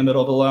could be in the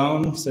middle of a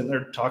loan, sitting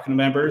there talking to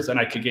members, and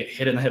I could get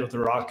hit in the head with a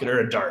rocket or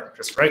a dart,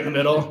 just right in the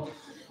middle.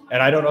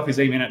 And I don't know if he's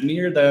aiming at me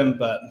or them,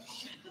 but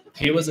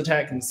he was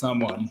attacking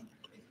someone.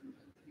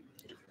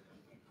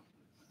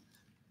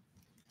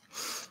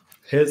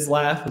 His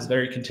laugh was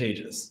very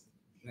contagious.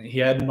 He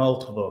had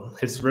multiple.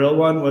 His real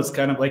one was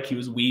kind of like he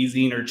was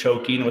wheezing or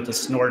choking with a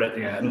snort at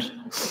the end.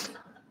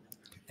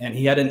 And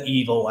he had an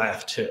evil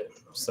laugh too.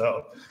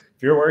 So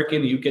if you're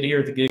working, you could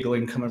hear the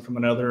giggling coming from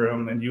another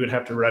room, and you would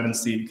have to run and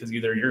see because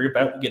either you're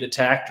about to get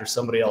attacked or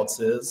somebody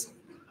else is.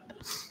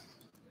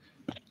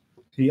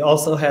 He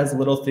also has a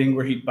little thing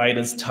where he'd bite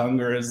his tongue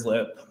or his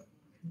lip,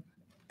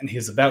 and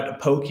he's about to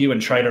poke you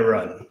and try to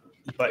run.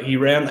 But he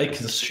ran like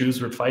his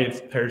shoes were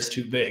 5 pairs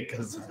too big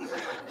because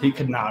he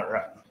could not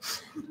run.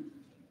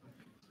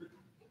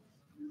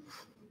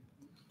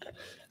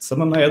 Some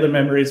of my other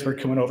memories were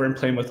coming over and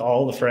playing with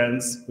all the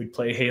friends. We'd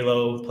play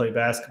Halo, play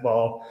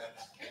basketball,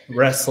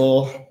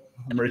 wrestle.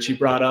 Richie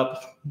brought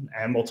up,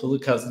 and multiple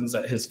cousins,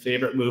 that his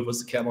favorite move was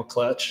the camel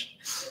clutch.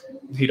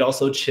 He'd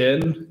also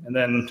chin, and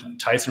then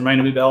Tyson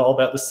reminded me all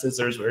about the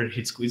scissors where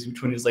he'd squeeze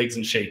between his legs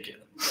and shake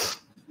it.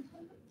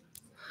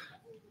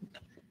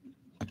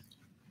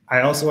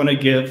 I also want to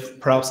give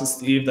props to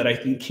Steve that I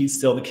think he's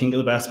still the king of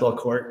the basketball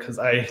court, because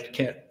I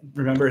can't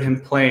remember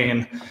him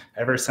playing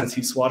ever since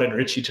he swatted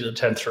Richie to the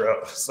 10th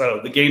row.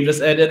 So the game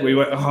just ended. We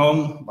went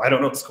home. I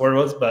don't know what the score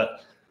was,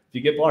 but if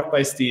you get blocked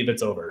by Steve,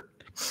 it's over.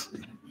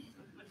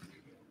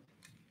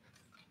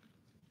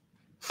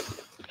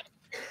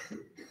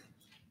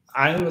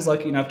 I was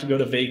lucky enough to go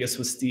to Vegas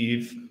with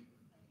Steve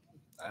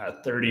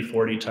 30,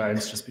 40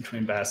 times just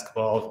between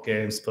basketball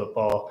games,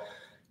 football,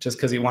 just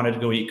because he wanted to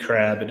go eat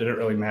crab. It didn't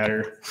really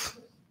matter.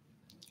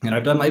 And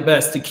I've done my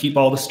best to keep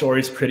all the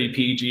stories pretty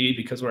PG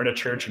because we're at a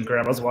church and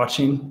grandma's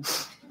watching.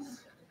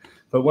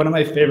 But one of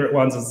my favorite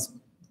ones is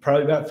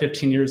probably about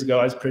 15 years ago.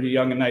 I was pretty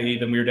young and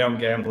naive and we were down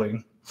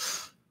gambling.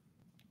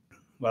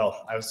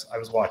 Well, I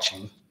was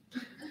watching.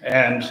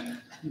 And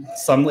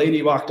some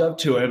lady walked up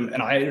to him,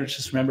 and I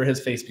just remember his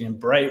face being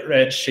bright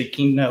red,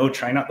 shaking no,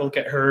 trying not to look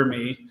at her or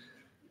me.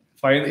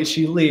 Finally,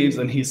 she leaves,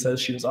 and he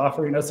says she was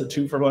offering us a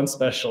 2-for-1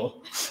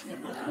 special.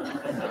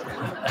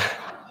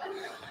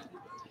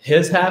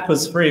 His half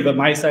was free, but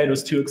my side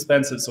was too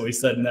expensive, so he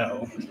said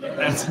no.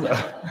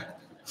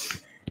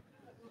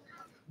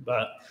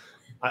 But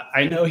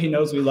I know he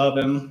knows we love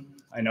him.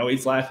 I know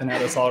he's laughing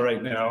at us all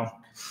right now.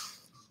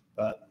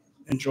 But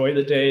enjoy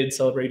the day and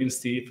celebrating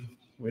Steve.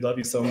 We love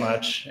you so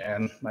much,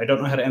 and I don't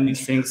know how to end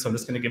these things, so I'm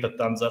just going to give a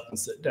thumbs up and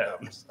sit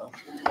down. So.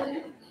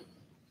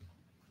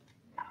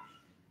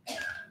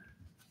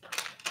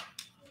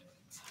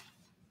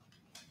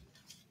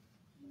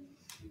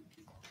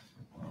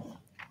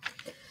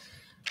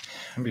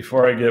 And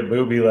before I get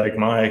booby like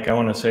Mike, I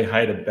want to say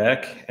hi to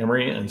Beck,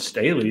 Emery, and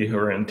Staley, who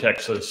are in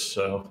Texas.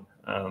 So,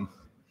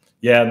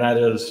 yeah, and that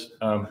is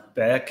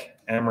Beck,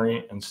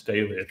 Emery, and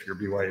Staley. If you're a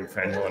BYU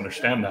fan, you'll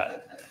understand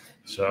that.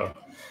 So.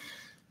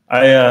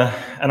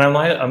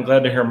 I'm glad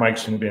to hear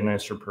Mike's going to be a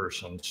nicer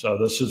person. So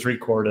this is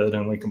recorded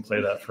and we can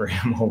play that for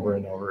him over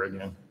and over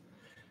again.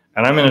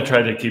 And I'm going to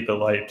try to keep it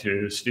light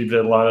too. Steve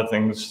did a lot of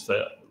things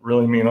that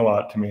really mean a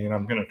lot to me, and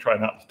I'm going to try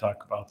not to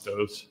talk about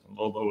those.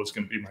 Lolo is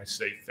going to be my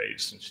safe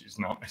face, and she's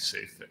not my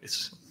safe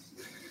face.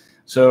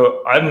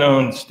 So I've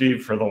known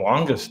Steve for the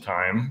longest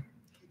time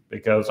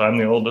because I'm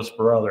the oldest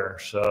brother.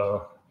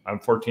 So I'm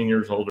 14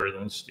 years older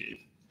than Steve.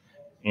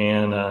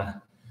 And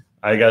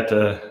I got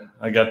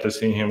to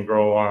see him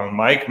grow along.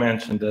 Mike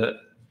mentioned it.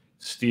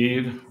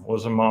 Steve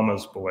was a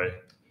mama's boy.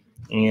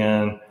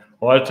 And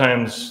a lot of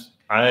times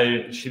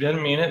she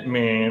didn't mean it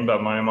mean,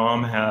 but my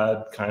mom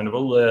had kind of a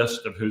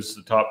list of who's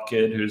the top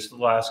kid, who's the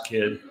last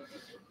kid.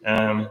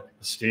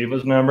 Steve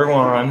was number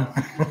one.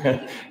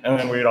 And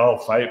then we'd all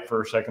fight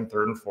for second,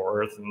 third, and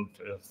fourth, and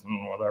fifth,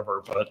 and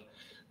whatever.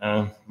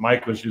 But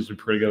Mike was usually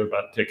pretty good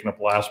about taking up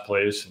last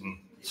place, and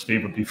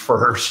Steve would be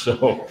first.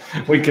 So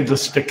we could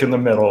just stick in the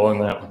middle, and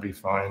that would be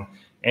fine.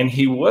 And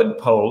he would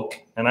poke,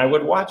 and I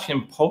would watch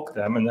him poke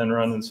them and then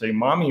run and say,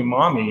 "Mommy,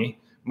 Mommy,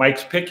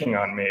 Mike's picking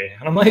on me."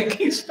 And I'm like,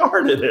 he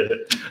started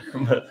it.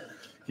 But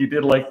he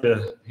did like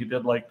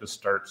to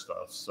start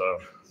stuff. So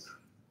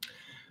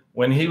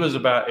when he was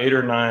about 8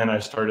 or 9, I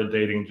started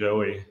dating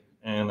Joey,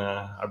 and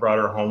I brought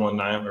her home one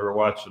night. We were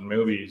watching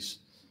movies,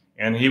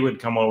 and he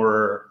would come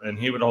over and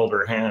he would hold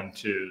her hand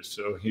too.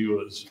 So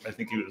I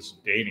think he was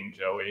dating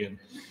Joey. And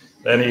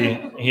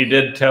then he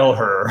did tell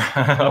her,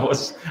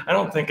 I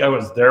don't think I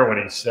was there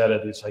when he said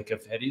it. He's like,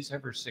 "If Eddie's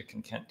ever sick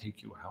and can't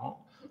take you out,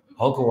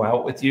 I'll go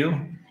out with you,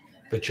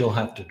 but you'll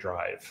have to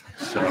drive."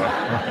 So,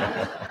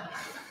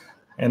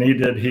 and he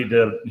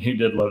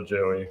did love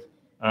Joey.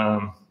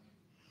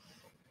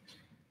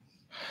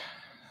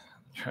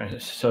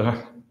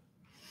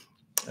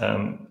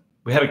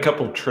 We had a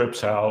couple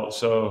trips out.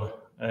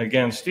 So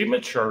again, Steve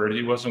matured.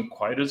 He wasn't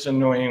quite as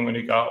annoying when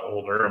he got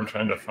older. I'm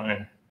trying to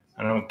find.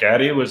 I don't know,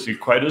 Gaddy, was he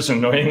quite as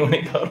annoying when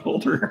he got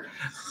older?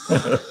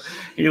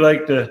 He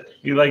liked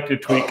to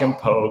tweak and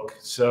poke.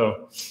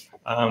 So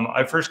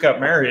I first got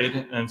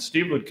married, and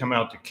Steve would come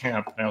out to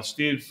camp. Now,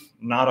 Steve's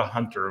not a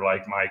hunter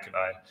like Mike and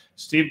I.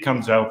 Steve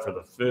comes out for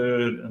the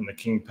food and the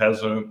king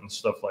peasant and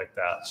stuff like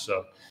that.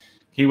 So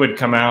he would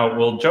come out.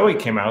 Well, Joey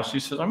came out. She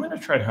says, "I'm going to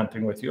try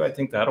hunting with you. I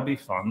think that'll be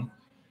fun."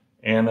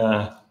 And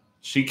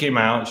she came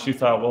out. She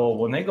thought, well,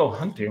 when they go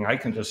hunting, I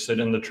can just sit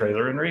in the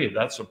trailer and read.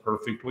 That's a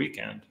perfect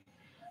weekend.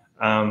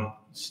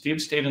 Steve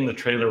stayed in the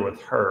trailer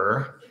with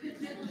her,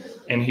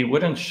 and he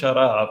wouldn't shut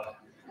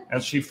up.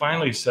 And she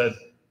finally said,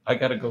 "I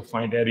got to go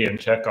find Eddie and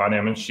check on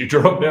him." And she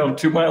drove down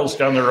 2 miles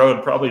down the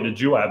road, probably to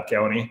Juab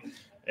County,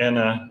 and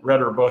read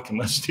her book and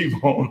let Steve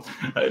home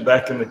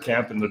back in the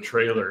camp in the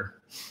trailer.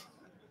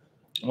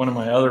 One of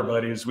my other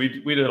buddies, we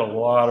did a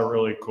lot of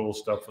really cool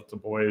stuff with the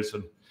boys.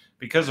 And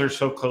because they're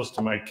so close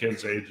to my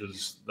kids'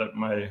 ages, that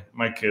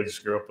my kids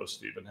grew up with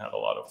Steve and had a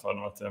lot of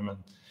fun with them. And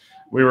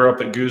we were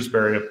up at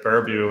Gooseberry at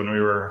Fairview, and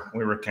we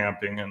were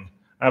camping. And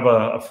I have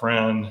a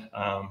friend,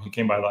 he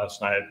came by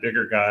last night, a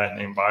bigger guy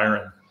named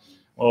Byron.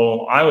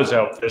 Well, I was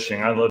out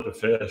fishing. I love to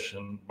fish,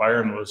 and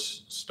Byron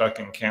was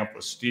stuck in camp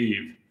with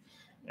Steve.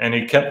 And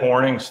he kept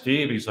warning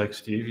Steve. He's like,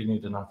 "Steve, you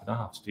need to knock it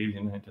off. Steve,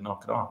 you need to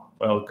knock it off."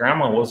 Well,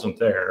 Grandma wasn't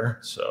there,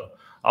 so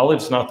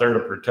Olive's not there to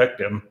protect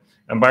him.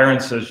 And Byron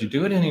says, "You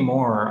do it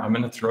anymore, I'm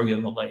going to throw you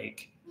in the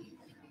lake."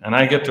 And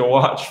I get to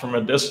watch from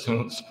a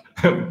distance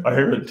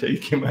Byron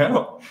take him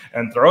out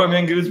and throw him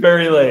in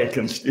Gooseberry Lake.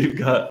 And Steve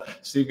got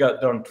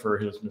dunked for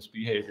his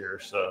misbehavior.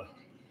 So,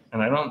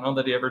 and I don't know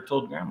that he ever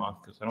told Grandma,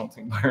 because I don't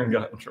think Byron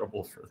got in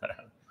trouble for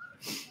that.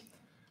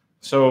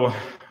 So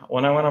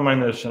when I went on my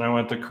mission, I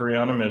went to Korea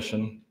on a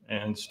mission,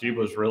 and Steve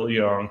was really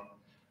young.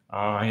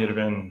 He had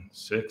been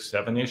 6,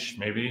 7-ish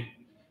maybe.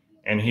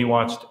 And he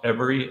watched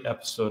every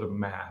episode of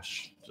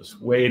MASH, just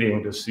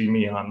waiting to see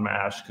me on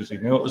MASH, because he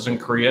knew it was in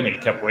Korea, and he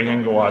kept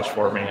waiting to watch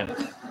for me.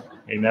 And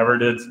he never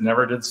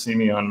did see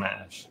me on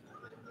MASH.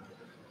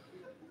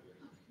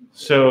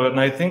 So, and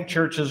I think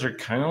churches are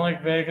kind of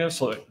like Vegas.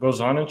 What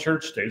goes on in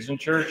church stays in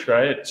church,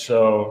 right?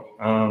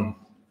 So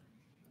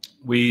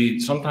we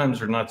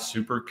sometimes are not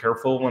super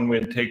careful when we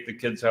take the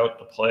kids out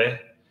to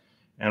play.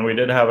 And we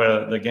did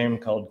have the game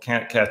called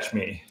Can't Catch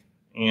Me.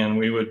 And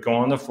we would go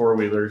on the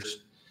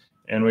four-wheelers,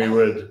 and we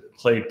would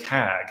play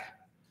tag.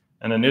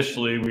 And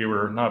initially, we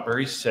were not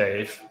very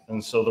safe.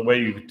 And so the way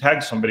you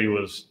tag somebody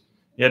was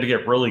you had to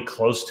get really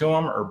close to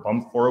them or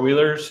bump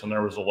four-wheelers. And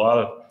there was a lot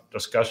of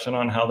discussion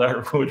on how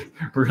that would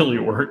really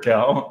work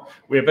out.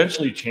 We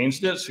eventually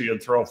changed it so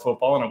you'd throw a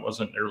football and it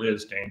wasn't nearly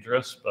as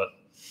dangerous. But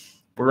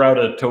we're out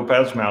at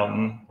Topaz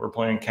Mountain. We're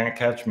playing Can't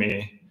Catch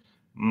Me.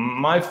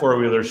 My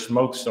four-wheeler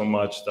smoked so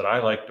much that I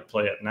like to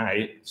play at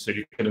night, so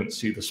you couldn't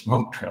see the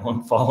smoke trail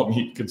and follow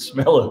me. You could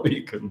smell it, but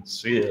you couldn't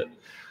see it.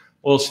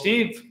 Well,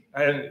 Steve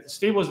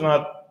was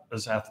not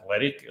as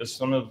athletic as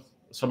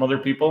some other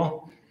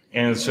people,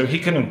 and so he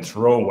couldn't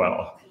throw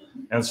well.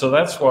 And so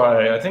that's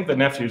why I think the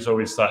nephews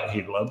always thought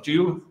he loved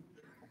you,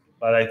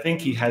 but I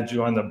think he had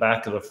you on the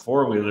back of the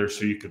four-wheeler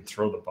so you could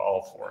throw the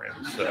ball for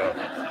him.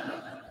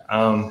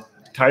 So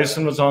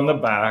Tyson was on the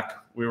back.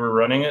 We were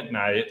running at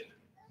night.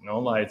 No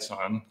lights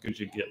on, because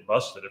you'd get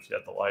busted if you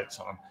had the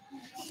lights on.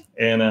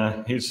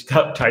 And he's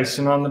got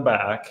Tyson on the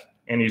back,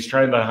 and he's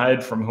trying to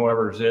hide from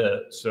whoever's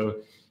it.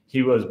 So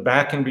he was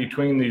back in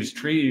between these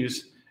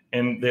trees,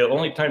 and the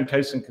only time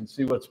Tyson could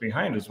see what's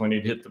behind is when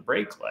he'd hit the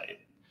brake light.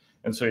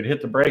 And so he'd hit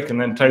the brake,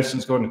 and then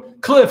Tyson's going,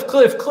 cliff,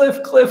 cliff,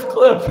 cliff, cliff,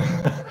 cliff.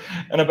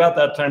 And about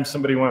that time,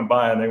 somebody went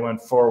by, and they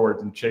went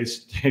forward and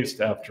chased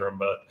after him,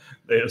 but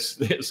they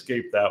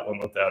escaped that one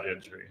without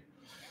injury.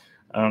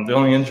 The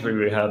only injury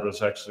we had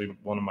was actually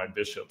one of my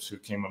bishops who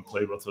came and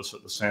played with us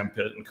at the sand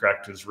pit and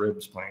cracked his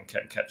ribs playing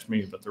Can't Catch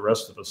Me, but the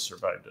rest of us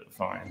survived it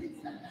fine.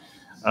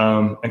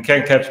 And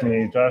Can't Catch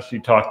Me, Josh, you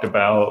talked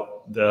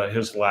about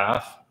his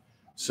laugh.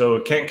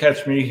 So Can't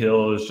Catch Me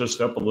Hill is just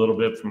up a little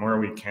bit from where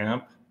we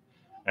camp.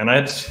 And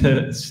I'd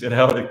sit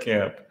out at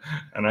camp,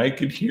 and I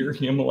could hear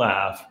him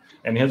laugh.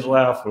 And his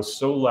laugh was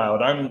so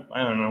loud. I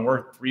don't know,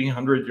 we're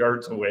 300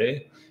 yards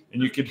away.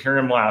 And you could hear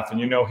him laugh,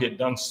 and you know he had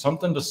done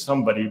something to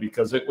somebody,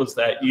 because it was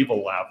that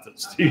evil laugh that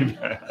Steve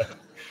had.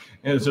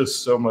 It was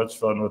just so much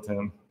fun with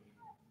him.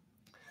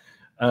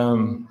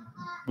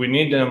 We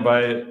need to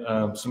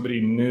invite somebody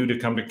new to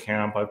come to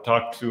camp. I've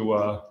talked to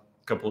a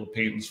couple of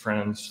Peyton's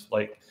friends,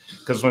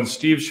 because when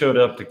Steve showed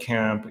up to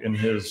camp in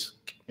his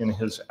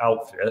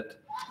outfit,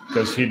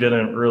 because he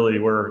didn't really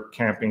wear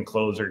camping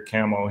clothes or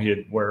camo,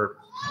 he'd wear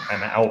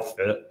an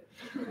outfit.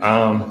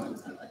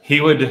 He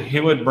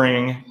would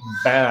bring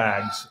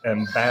bags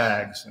and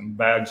bags and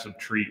bags of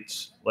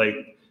treats.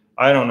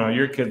 I don't know,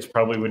 your kids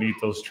probably would eat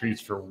those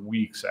treats for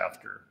weeks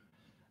after.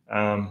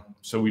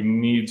 So we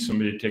need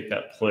somebody to take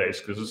that place,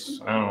 because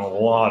it's, I don't know, a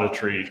lot of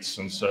treats.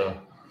 And so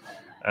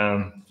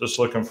just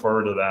looking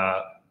forward to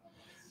that.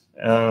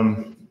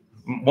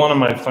 One of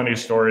my funny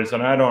stories,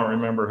 and I don't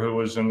remember who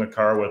was in the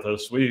car with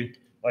us. We,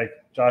 like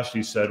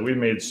Joshy said, we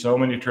made so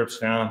many trips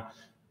down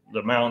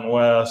the Mountain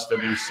West,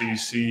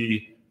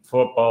 WCC,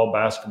 football,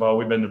 basketball.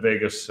 We've been to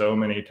Vegas so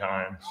many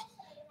times.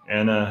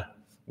 And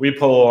we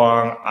pull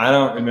along. I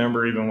don't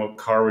remember even what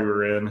car we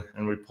were in.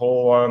 And we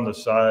pull along the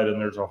side,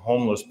 and there's a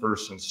homeless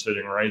person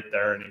sitting right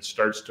there, and he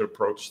starts to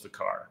approach the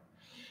car.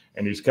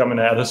 And he's coming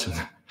at us,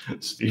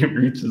 and Steve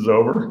reaches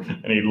over,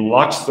 and he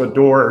locks the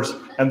doors.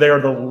 And they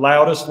are the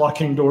loudest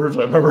locking doors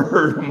I've ever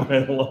heard in my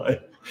life.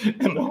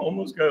 And the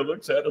homeless guy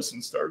looks at us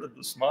and started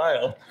to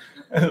smile.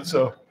 And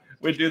so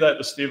we'd do that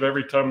to Steve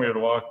every time we would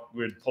walk.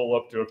 We'd pull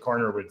up to a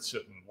corner, we'd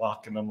sit and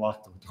lock and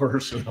unlock the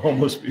doors so the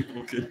homeless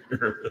people could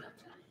hear it.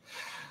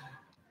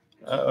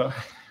 I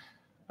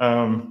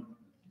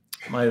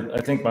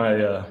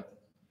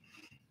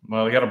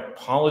got an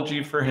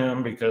apology for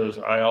him, because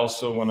I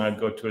also, when I'd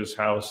go to his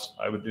house,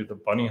 I would do the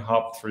bunny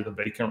hop through the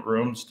vacant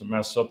rooms to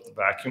mess up the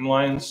vacuum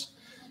lines.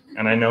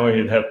 And I know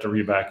he'd have to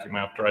re-vacuum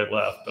after I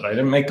left, but I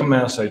didn't make a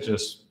mess. I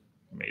just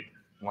made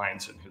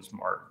lines in his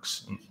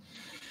marks. And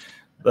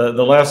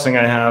the last thing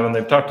I have, and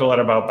they've talked a lot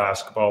about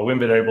basketball. We've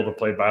been able to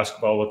play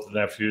basketball with the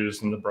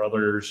nephews and the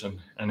brothers,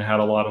 and had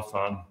a lot of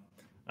fun.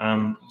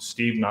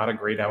 Steve, not a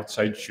great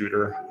outside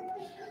shooter,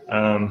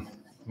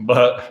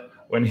 but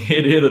when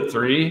he'd hit a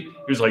three,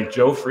 he was like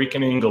Joe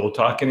freaking Engel,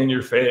 talking in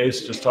your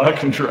face, just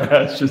talking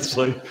trash. It's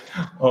like,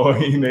 oh,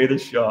 he made a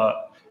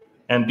shot.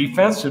 And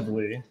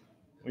defensively,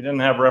 we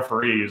didn't have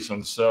referees,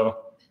 and so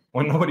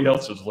when nobody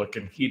else was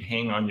looking, he'd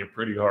hang on you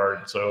pretty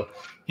hard. So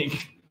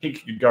he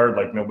could guard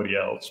like nobody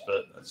else,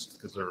 but that's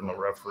because there were no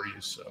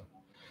referees. So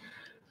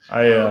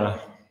I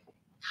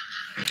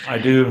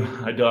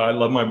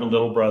love my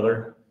little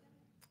brother.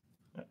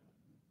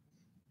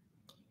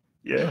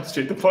 Yeah,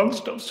 see, the fun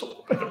stuff's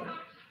so better.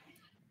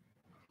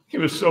 He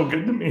was so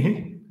good to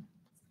me,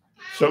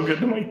 so good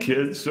to my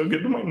kids, so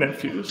good to my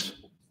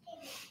nephews,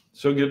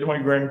 so good to my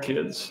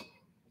grandkids.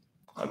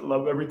 I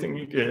love everything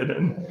he did.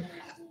 And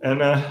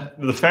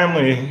the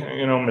family,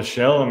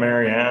 Michelle and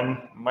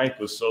Marianne, Mike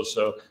was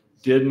so,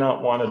 did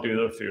not want to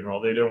do the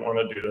funeral. They didn't want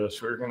to do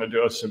this. We were going to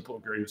do a simple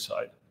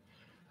graveside.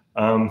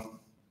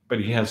 But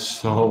he has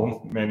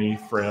so many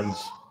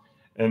friends.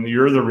 And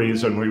you're the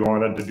reason we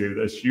wanted to do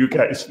this. You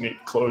guys need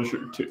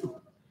closure too.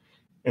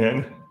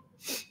 And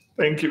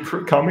thank you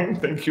for coming.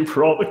 Thank you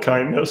for all the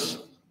kindness.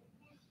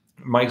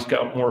 Mike's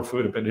got more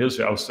food up at his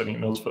house than he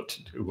knows what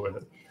to do with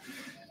it.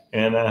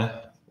 And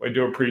I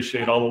do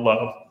appreciate all the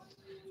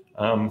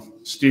love.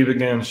 Steve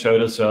again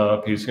showed us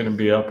up. He's going to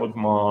be up with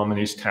Mom, and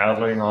he's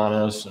tattling on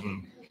us.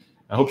 And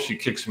I hope she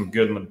kicks him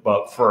good in the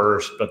butt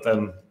first, but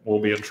then we'll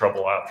be in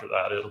trouble after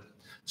that.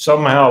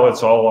 Somehow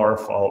it's all our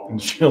fault,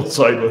 and she'll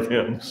side with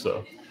him.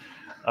 So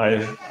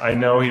I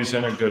know he's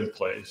in a good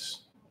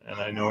place, and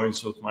I know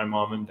he's with my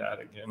mom and dad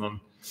again. And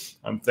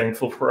I'm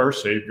thankful for our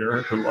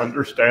Savior who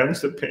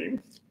understands the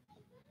pain.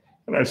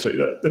 And I say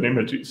that in the name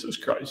of Jesus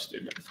Christ.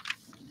 Amen.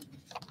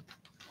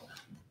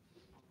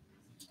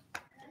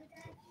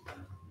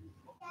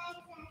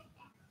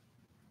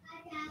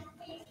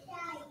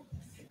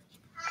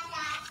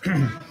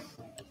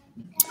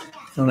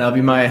 It'll now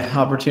be my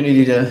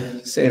opportunity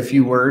to say a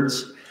few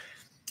words.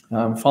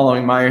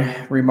 Following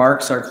my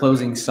remarks, our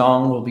closing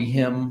song will be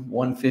hymn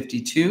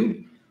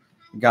 152,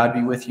 God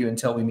Be With You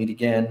Until We Meet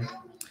Again.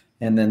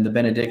 And then the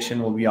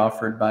benediction will be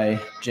offered by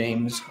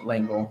James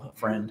Langle, a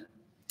friend.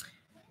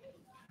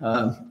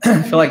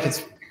 I feel like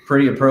it's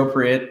pretty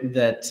appropriate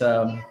that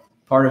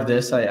part of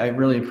this, I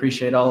really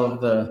appreciate all of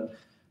the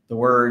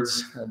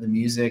words, the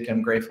music.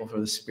 I'm grateful for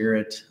the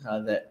spirit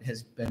that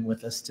has been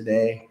with us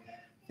today.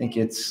 I think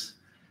it's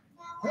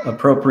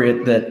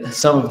appropriate that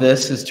some of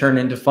this has turned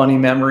into funny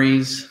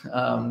memories,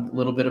 a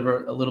little bit of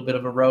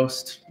a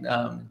roast.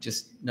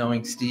 Just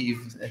knowing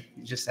Steve, it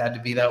just had to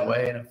be that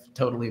way, and it's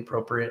totally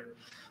appropriate.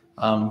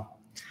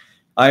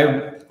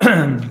 I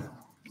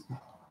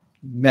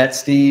met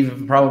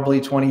Steve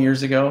probably 20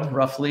 years ago,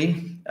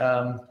 roughly.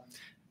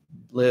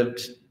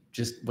 Lived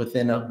just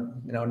within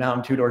now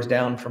I'm 2 doors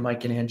down from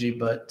Mike and Angie,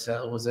 but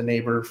was a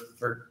neighbor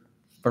for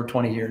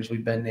 20 years.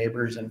 We've been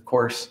neighbors, and of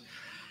course,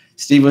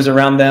 Steve was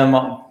around them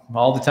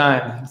all the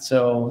time.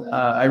 So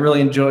I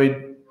really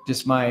enjoyed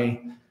just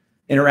my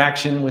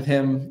interaction with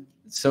him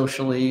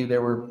socially.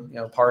 There were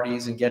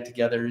parties and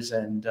get-togethers,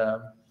 and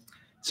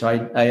so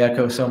I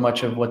echo so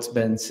much of what's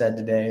been said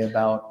today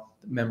about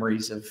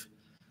memories of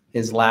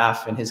his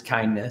laugh and his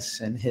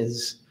kindness and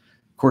his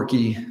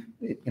quirky,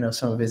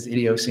 some of his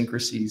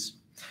idiosyncrasies.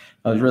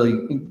 I was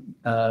really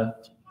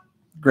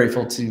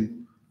grateful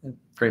to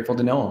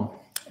know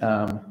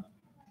him.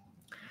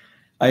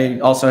 I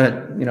also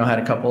had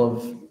a couple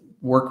of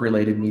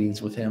work-related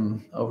meetings with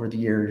him over the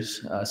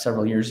years,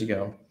 several years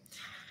ago.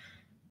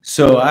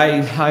 So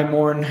I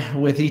mourn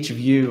with each of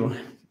you.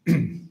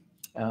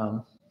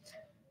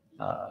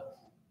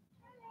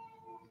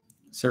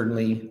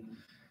 Certainly,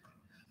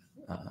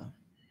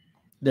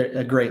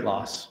 a great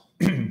loss,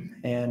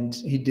 and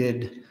he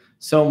did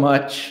so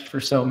much for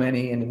so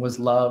many, and was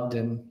loved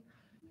and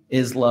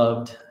is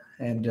loved.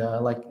 And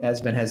like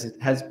has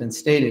been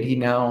stated, he's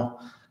now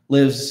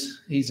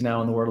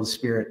in the world of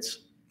spirits.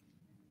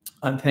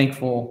 I'm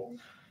thankful.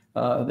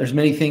 There's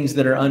many things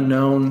that are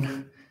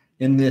unknown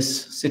in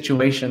this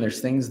situation.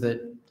 There's things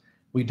that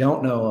we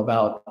don't know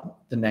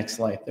about the next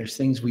life. There's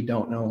things we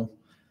don't know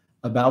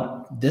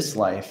about this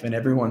life and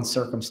everyone's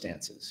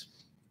circumstances.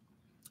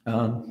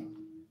 And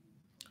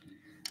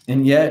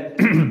yet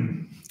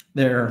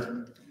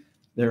there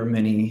are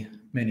many,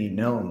 many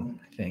known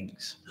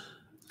things.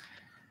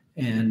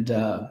 And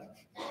a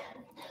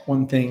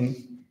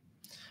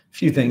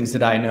few things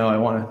that I know I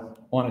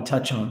want to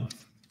touch on.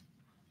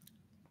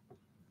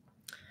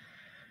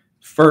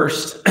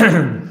 First,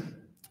 I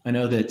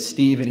know that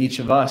Steve and each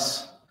of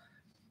us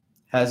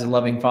has a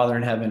loving Father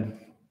in heaven.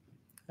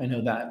 I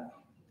know that.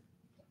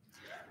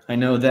 I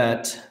know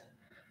that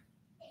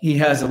he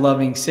has a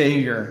loving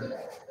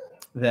Savior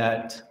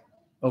that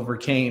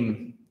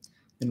overcame,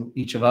 and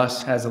each of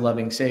us has a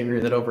loving Savior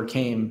that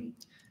overcame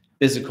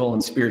physical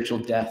and spiritual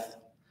death,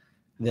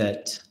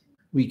 that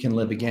we can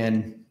live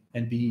again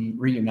and be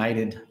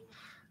reunited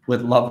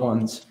with loved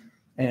ones.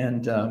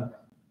 And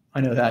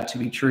I know that to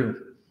be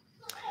true.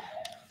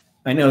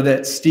 I know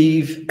that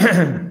Steve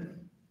and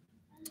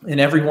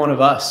every one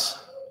of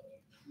us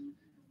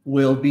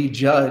will be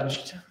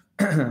judged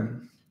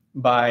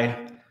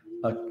by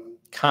a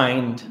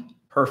kind,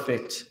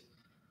 perfect,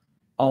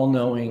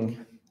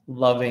 all-knowing,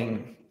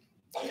 loving,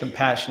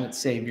 compassionate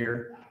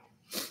Savior,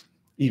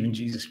 even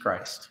Jesus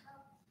Christ.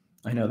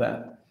 I know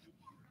that.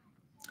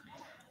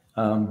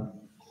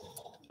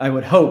 I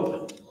would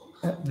hope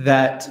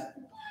that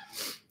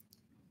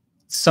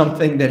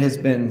something that has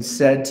been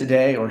said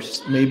today, or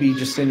maybe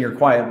just in your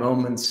quiet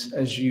moments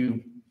as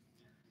you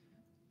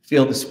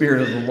feel the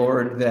Spirit of the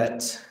Lord,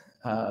 that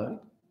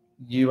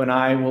you and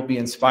I will be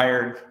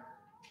inspired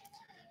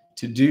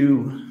to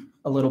do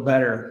a little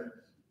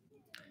better.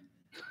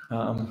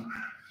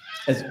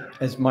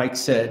 As Mike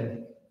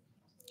said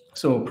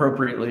so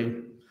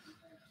appropriately,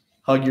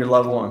 hug your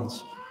loved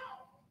ones.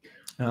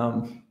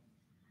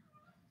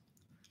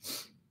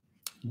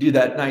 Do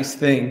that nice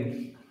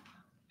thing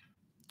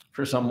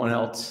for someone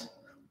else.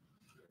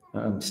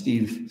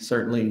 Steve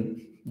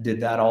certainly did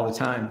that all the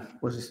time,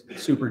 was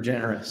super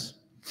generous.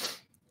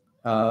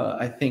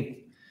 I think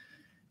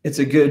it's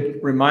a good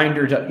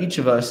reminder to each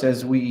of us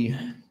as we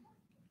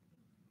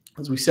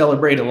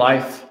celebrate a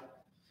life,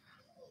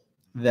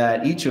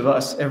 that each of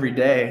us every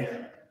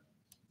day,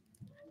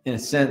 in a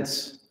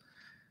sense,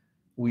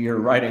 we are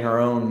writing our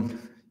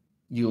own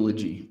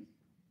eulogy,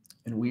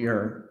 and we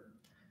are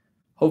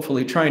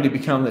hopefully trying to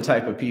become the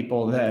type of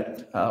people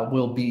that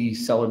will be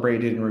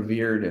celebrated and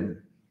revered,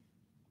 and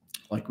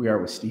like we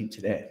are with Steve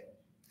today.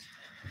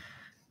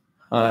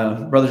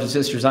 Brothers and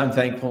sisters, I'm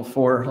thankful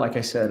for, like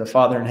I said, a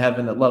Father in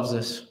heaven that loves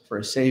us, for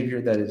a Savior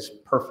that is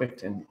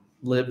perfect and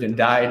lived and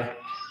died,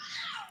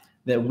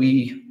 that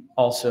we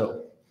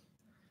also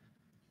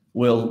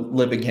will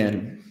live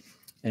again.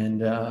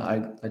 And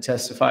I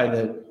testify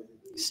that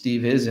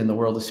Steve is in the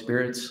world of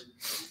spirits.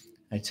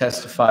 I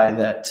testify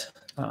that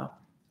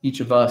each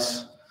of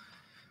us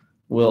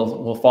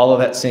will follow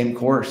that same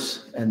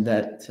course, and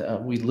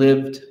that we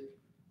lived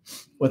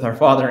with our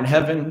Father in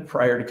heaven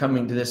prior to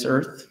coming to this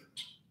earth,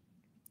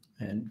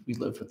 and we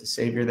lived with the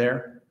Savior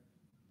there.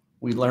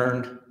 We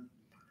learned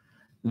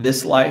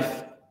this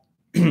life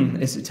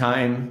is a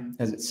time,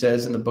 as it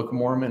says in the Book of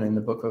Mormon and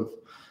the Book of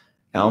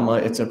Alma,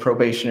 it's a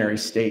probationary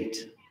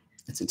state.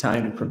 It's a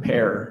time to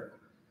prepare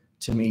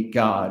to meet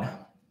God.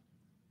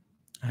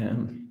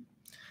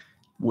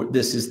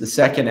 This is the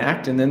second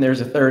act, and then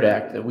there's a third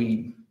act that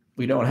we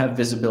don't have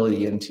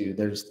visibility into.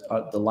 There's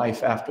the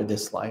life after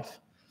this life.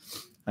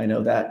 I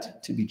know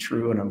that to be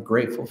true, and I'm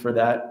grateful for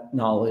that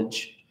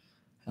knowledge.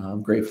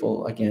 I'm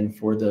grateful again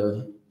for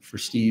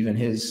Steve and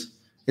his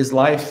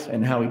life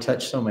and how he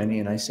touched so many.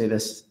 And I say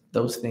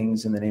those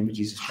things in the name of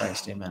Jesus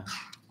Christ. Amen.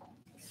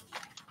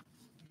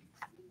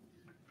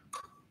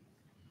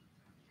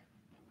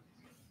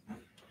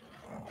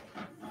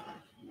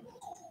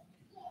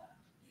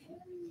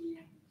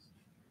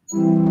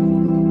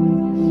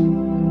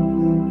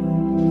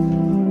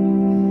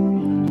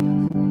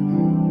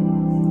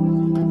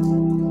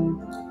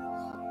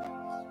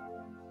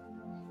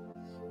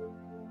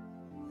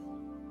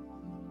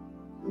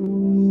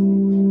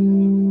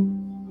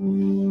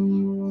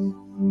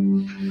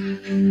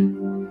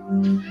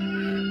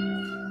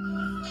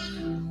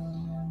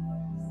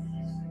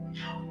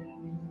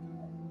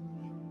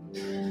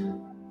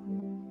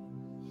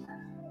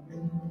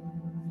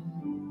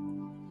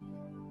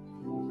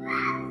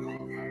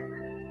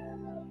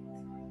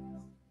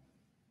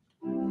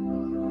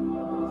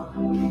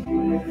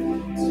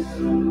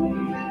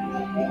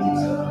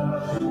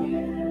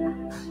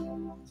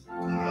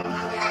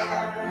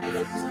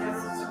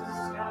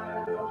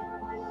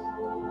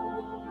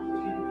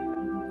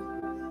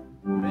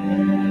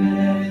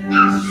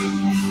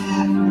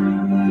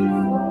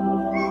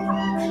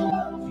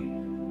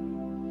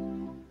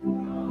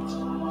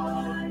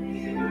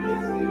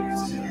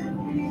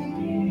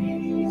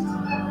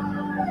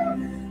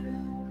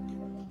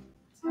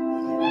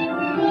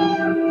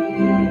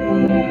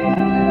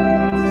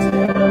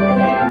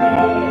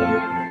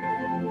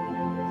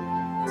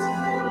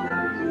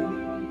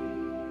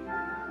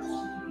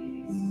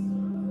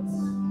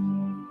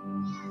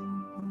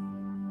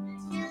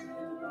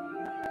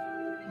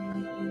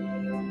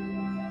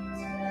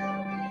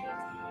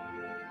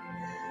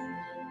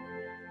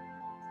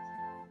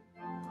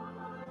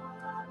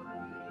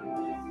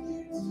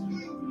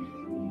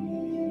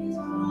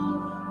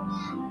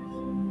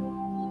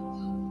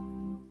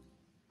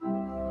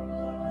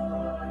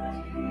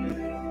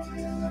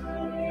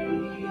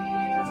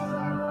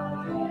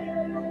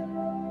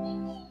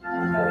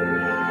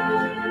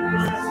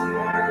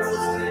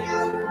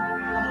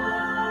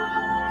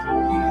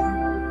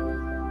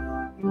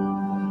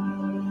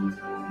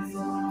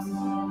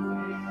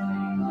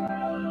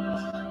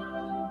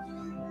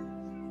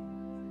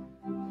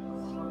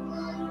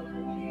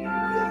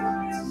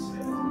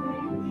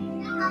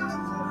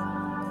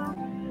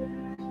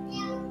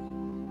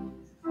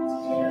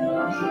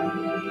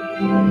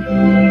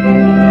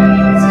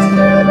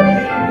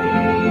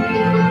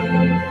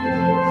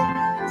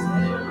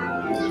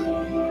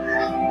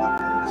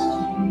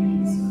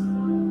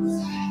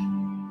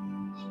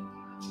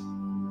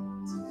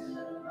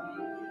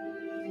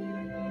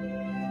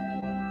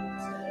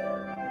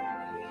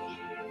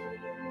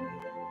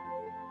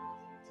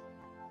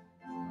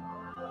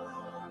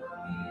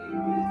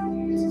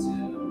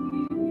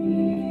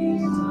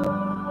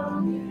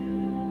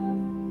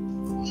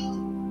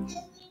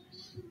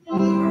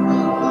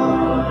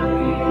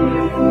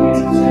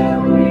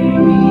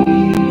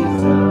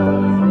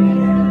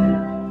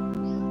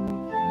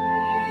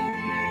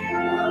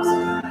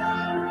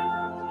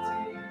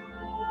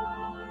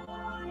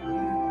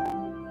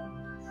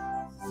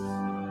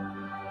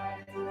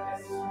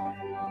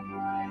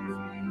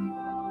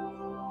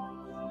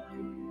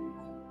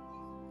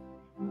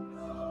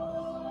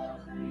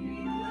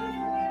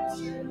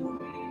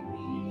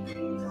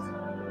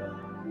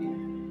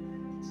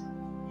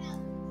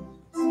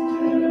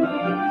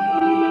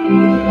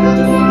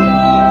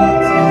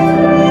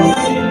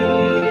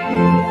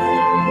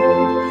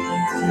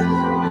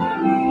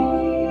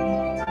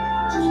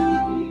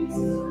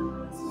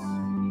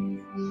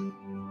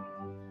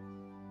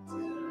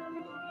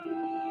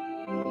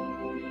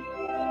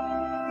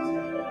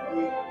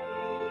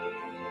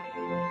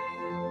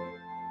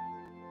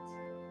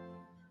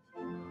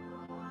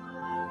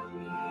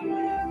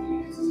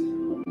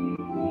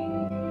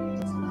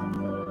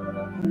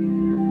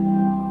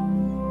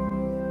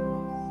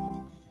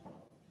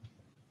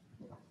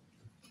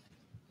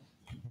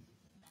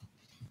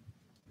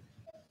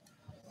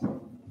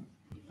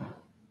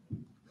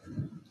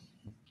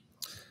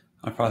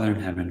 Our Father in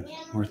heaven,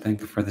 we're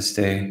thankful for this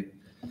day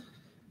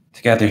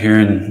to gather here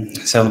and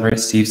celebrate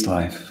Steve's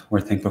life.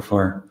 We're thankful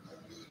for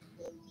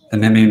the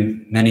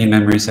many, many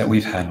memories that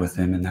we've had with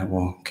him and that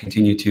we'll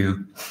continue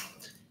to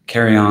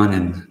carry on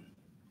and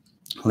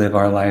live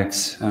our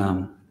lives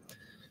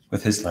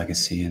with his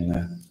legacy and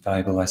the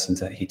valuable lessons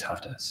that he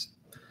taught us.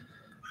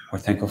 We're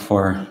thankful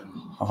for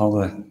all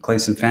the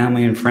Clayson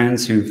family and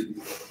friends who've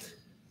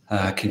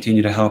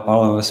continued to help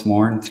all of us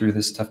mourn through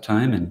this tough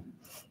time, and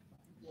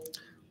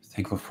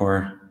thankful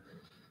for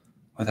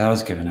what thou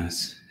hast given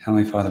us.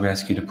 Heavenly Father, we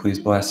ask you to please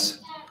bless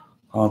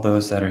all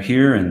those that are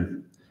here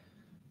and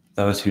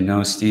those who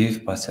know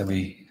Steve. Bless that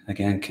we,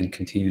 again, can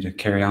continue to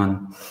carry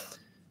on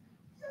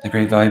the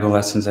great valuable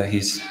lessons that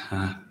he's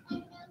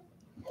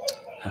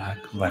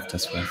left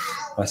us with.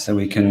 Bless that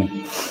we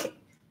can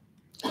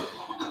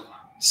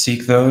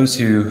seek those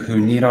who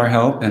need our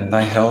help and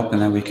thy help,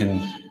 and that we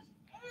can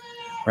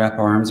wrap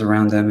our arms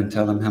around them and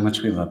tell them how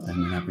much we love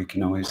them, and that we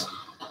can always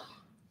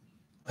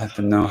let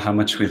them know how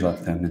much we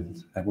love them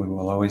and that we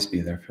will always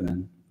be there for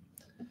them.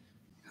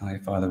 Heavenly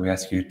Father, we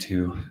ask you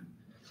to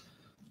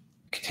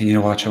continue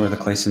to watch over the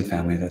Clayson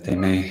family, that they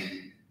may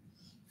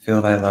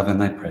feel thy love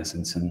and thy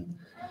presence and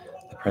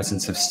the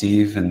presence of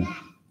Steve, and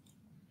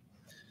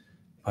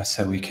bless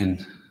that we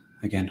can,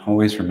 again,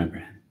 always remember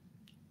him.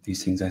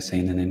 These things I say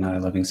in the name of thy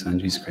loving Son,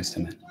 Jesus Christ,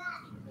 amen.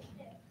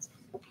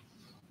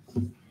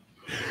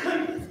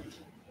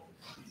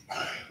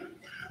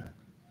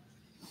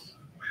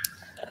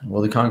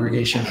 Will the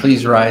congregation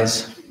please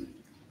rise?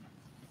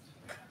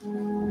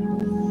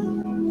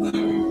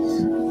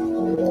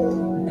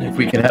 If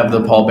we could have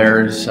the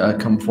pallbearers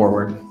come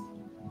forward.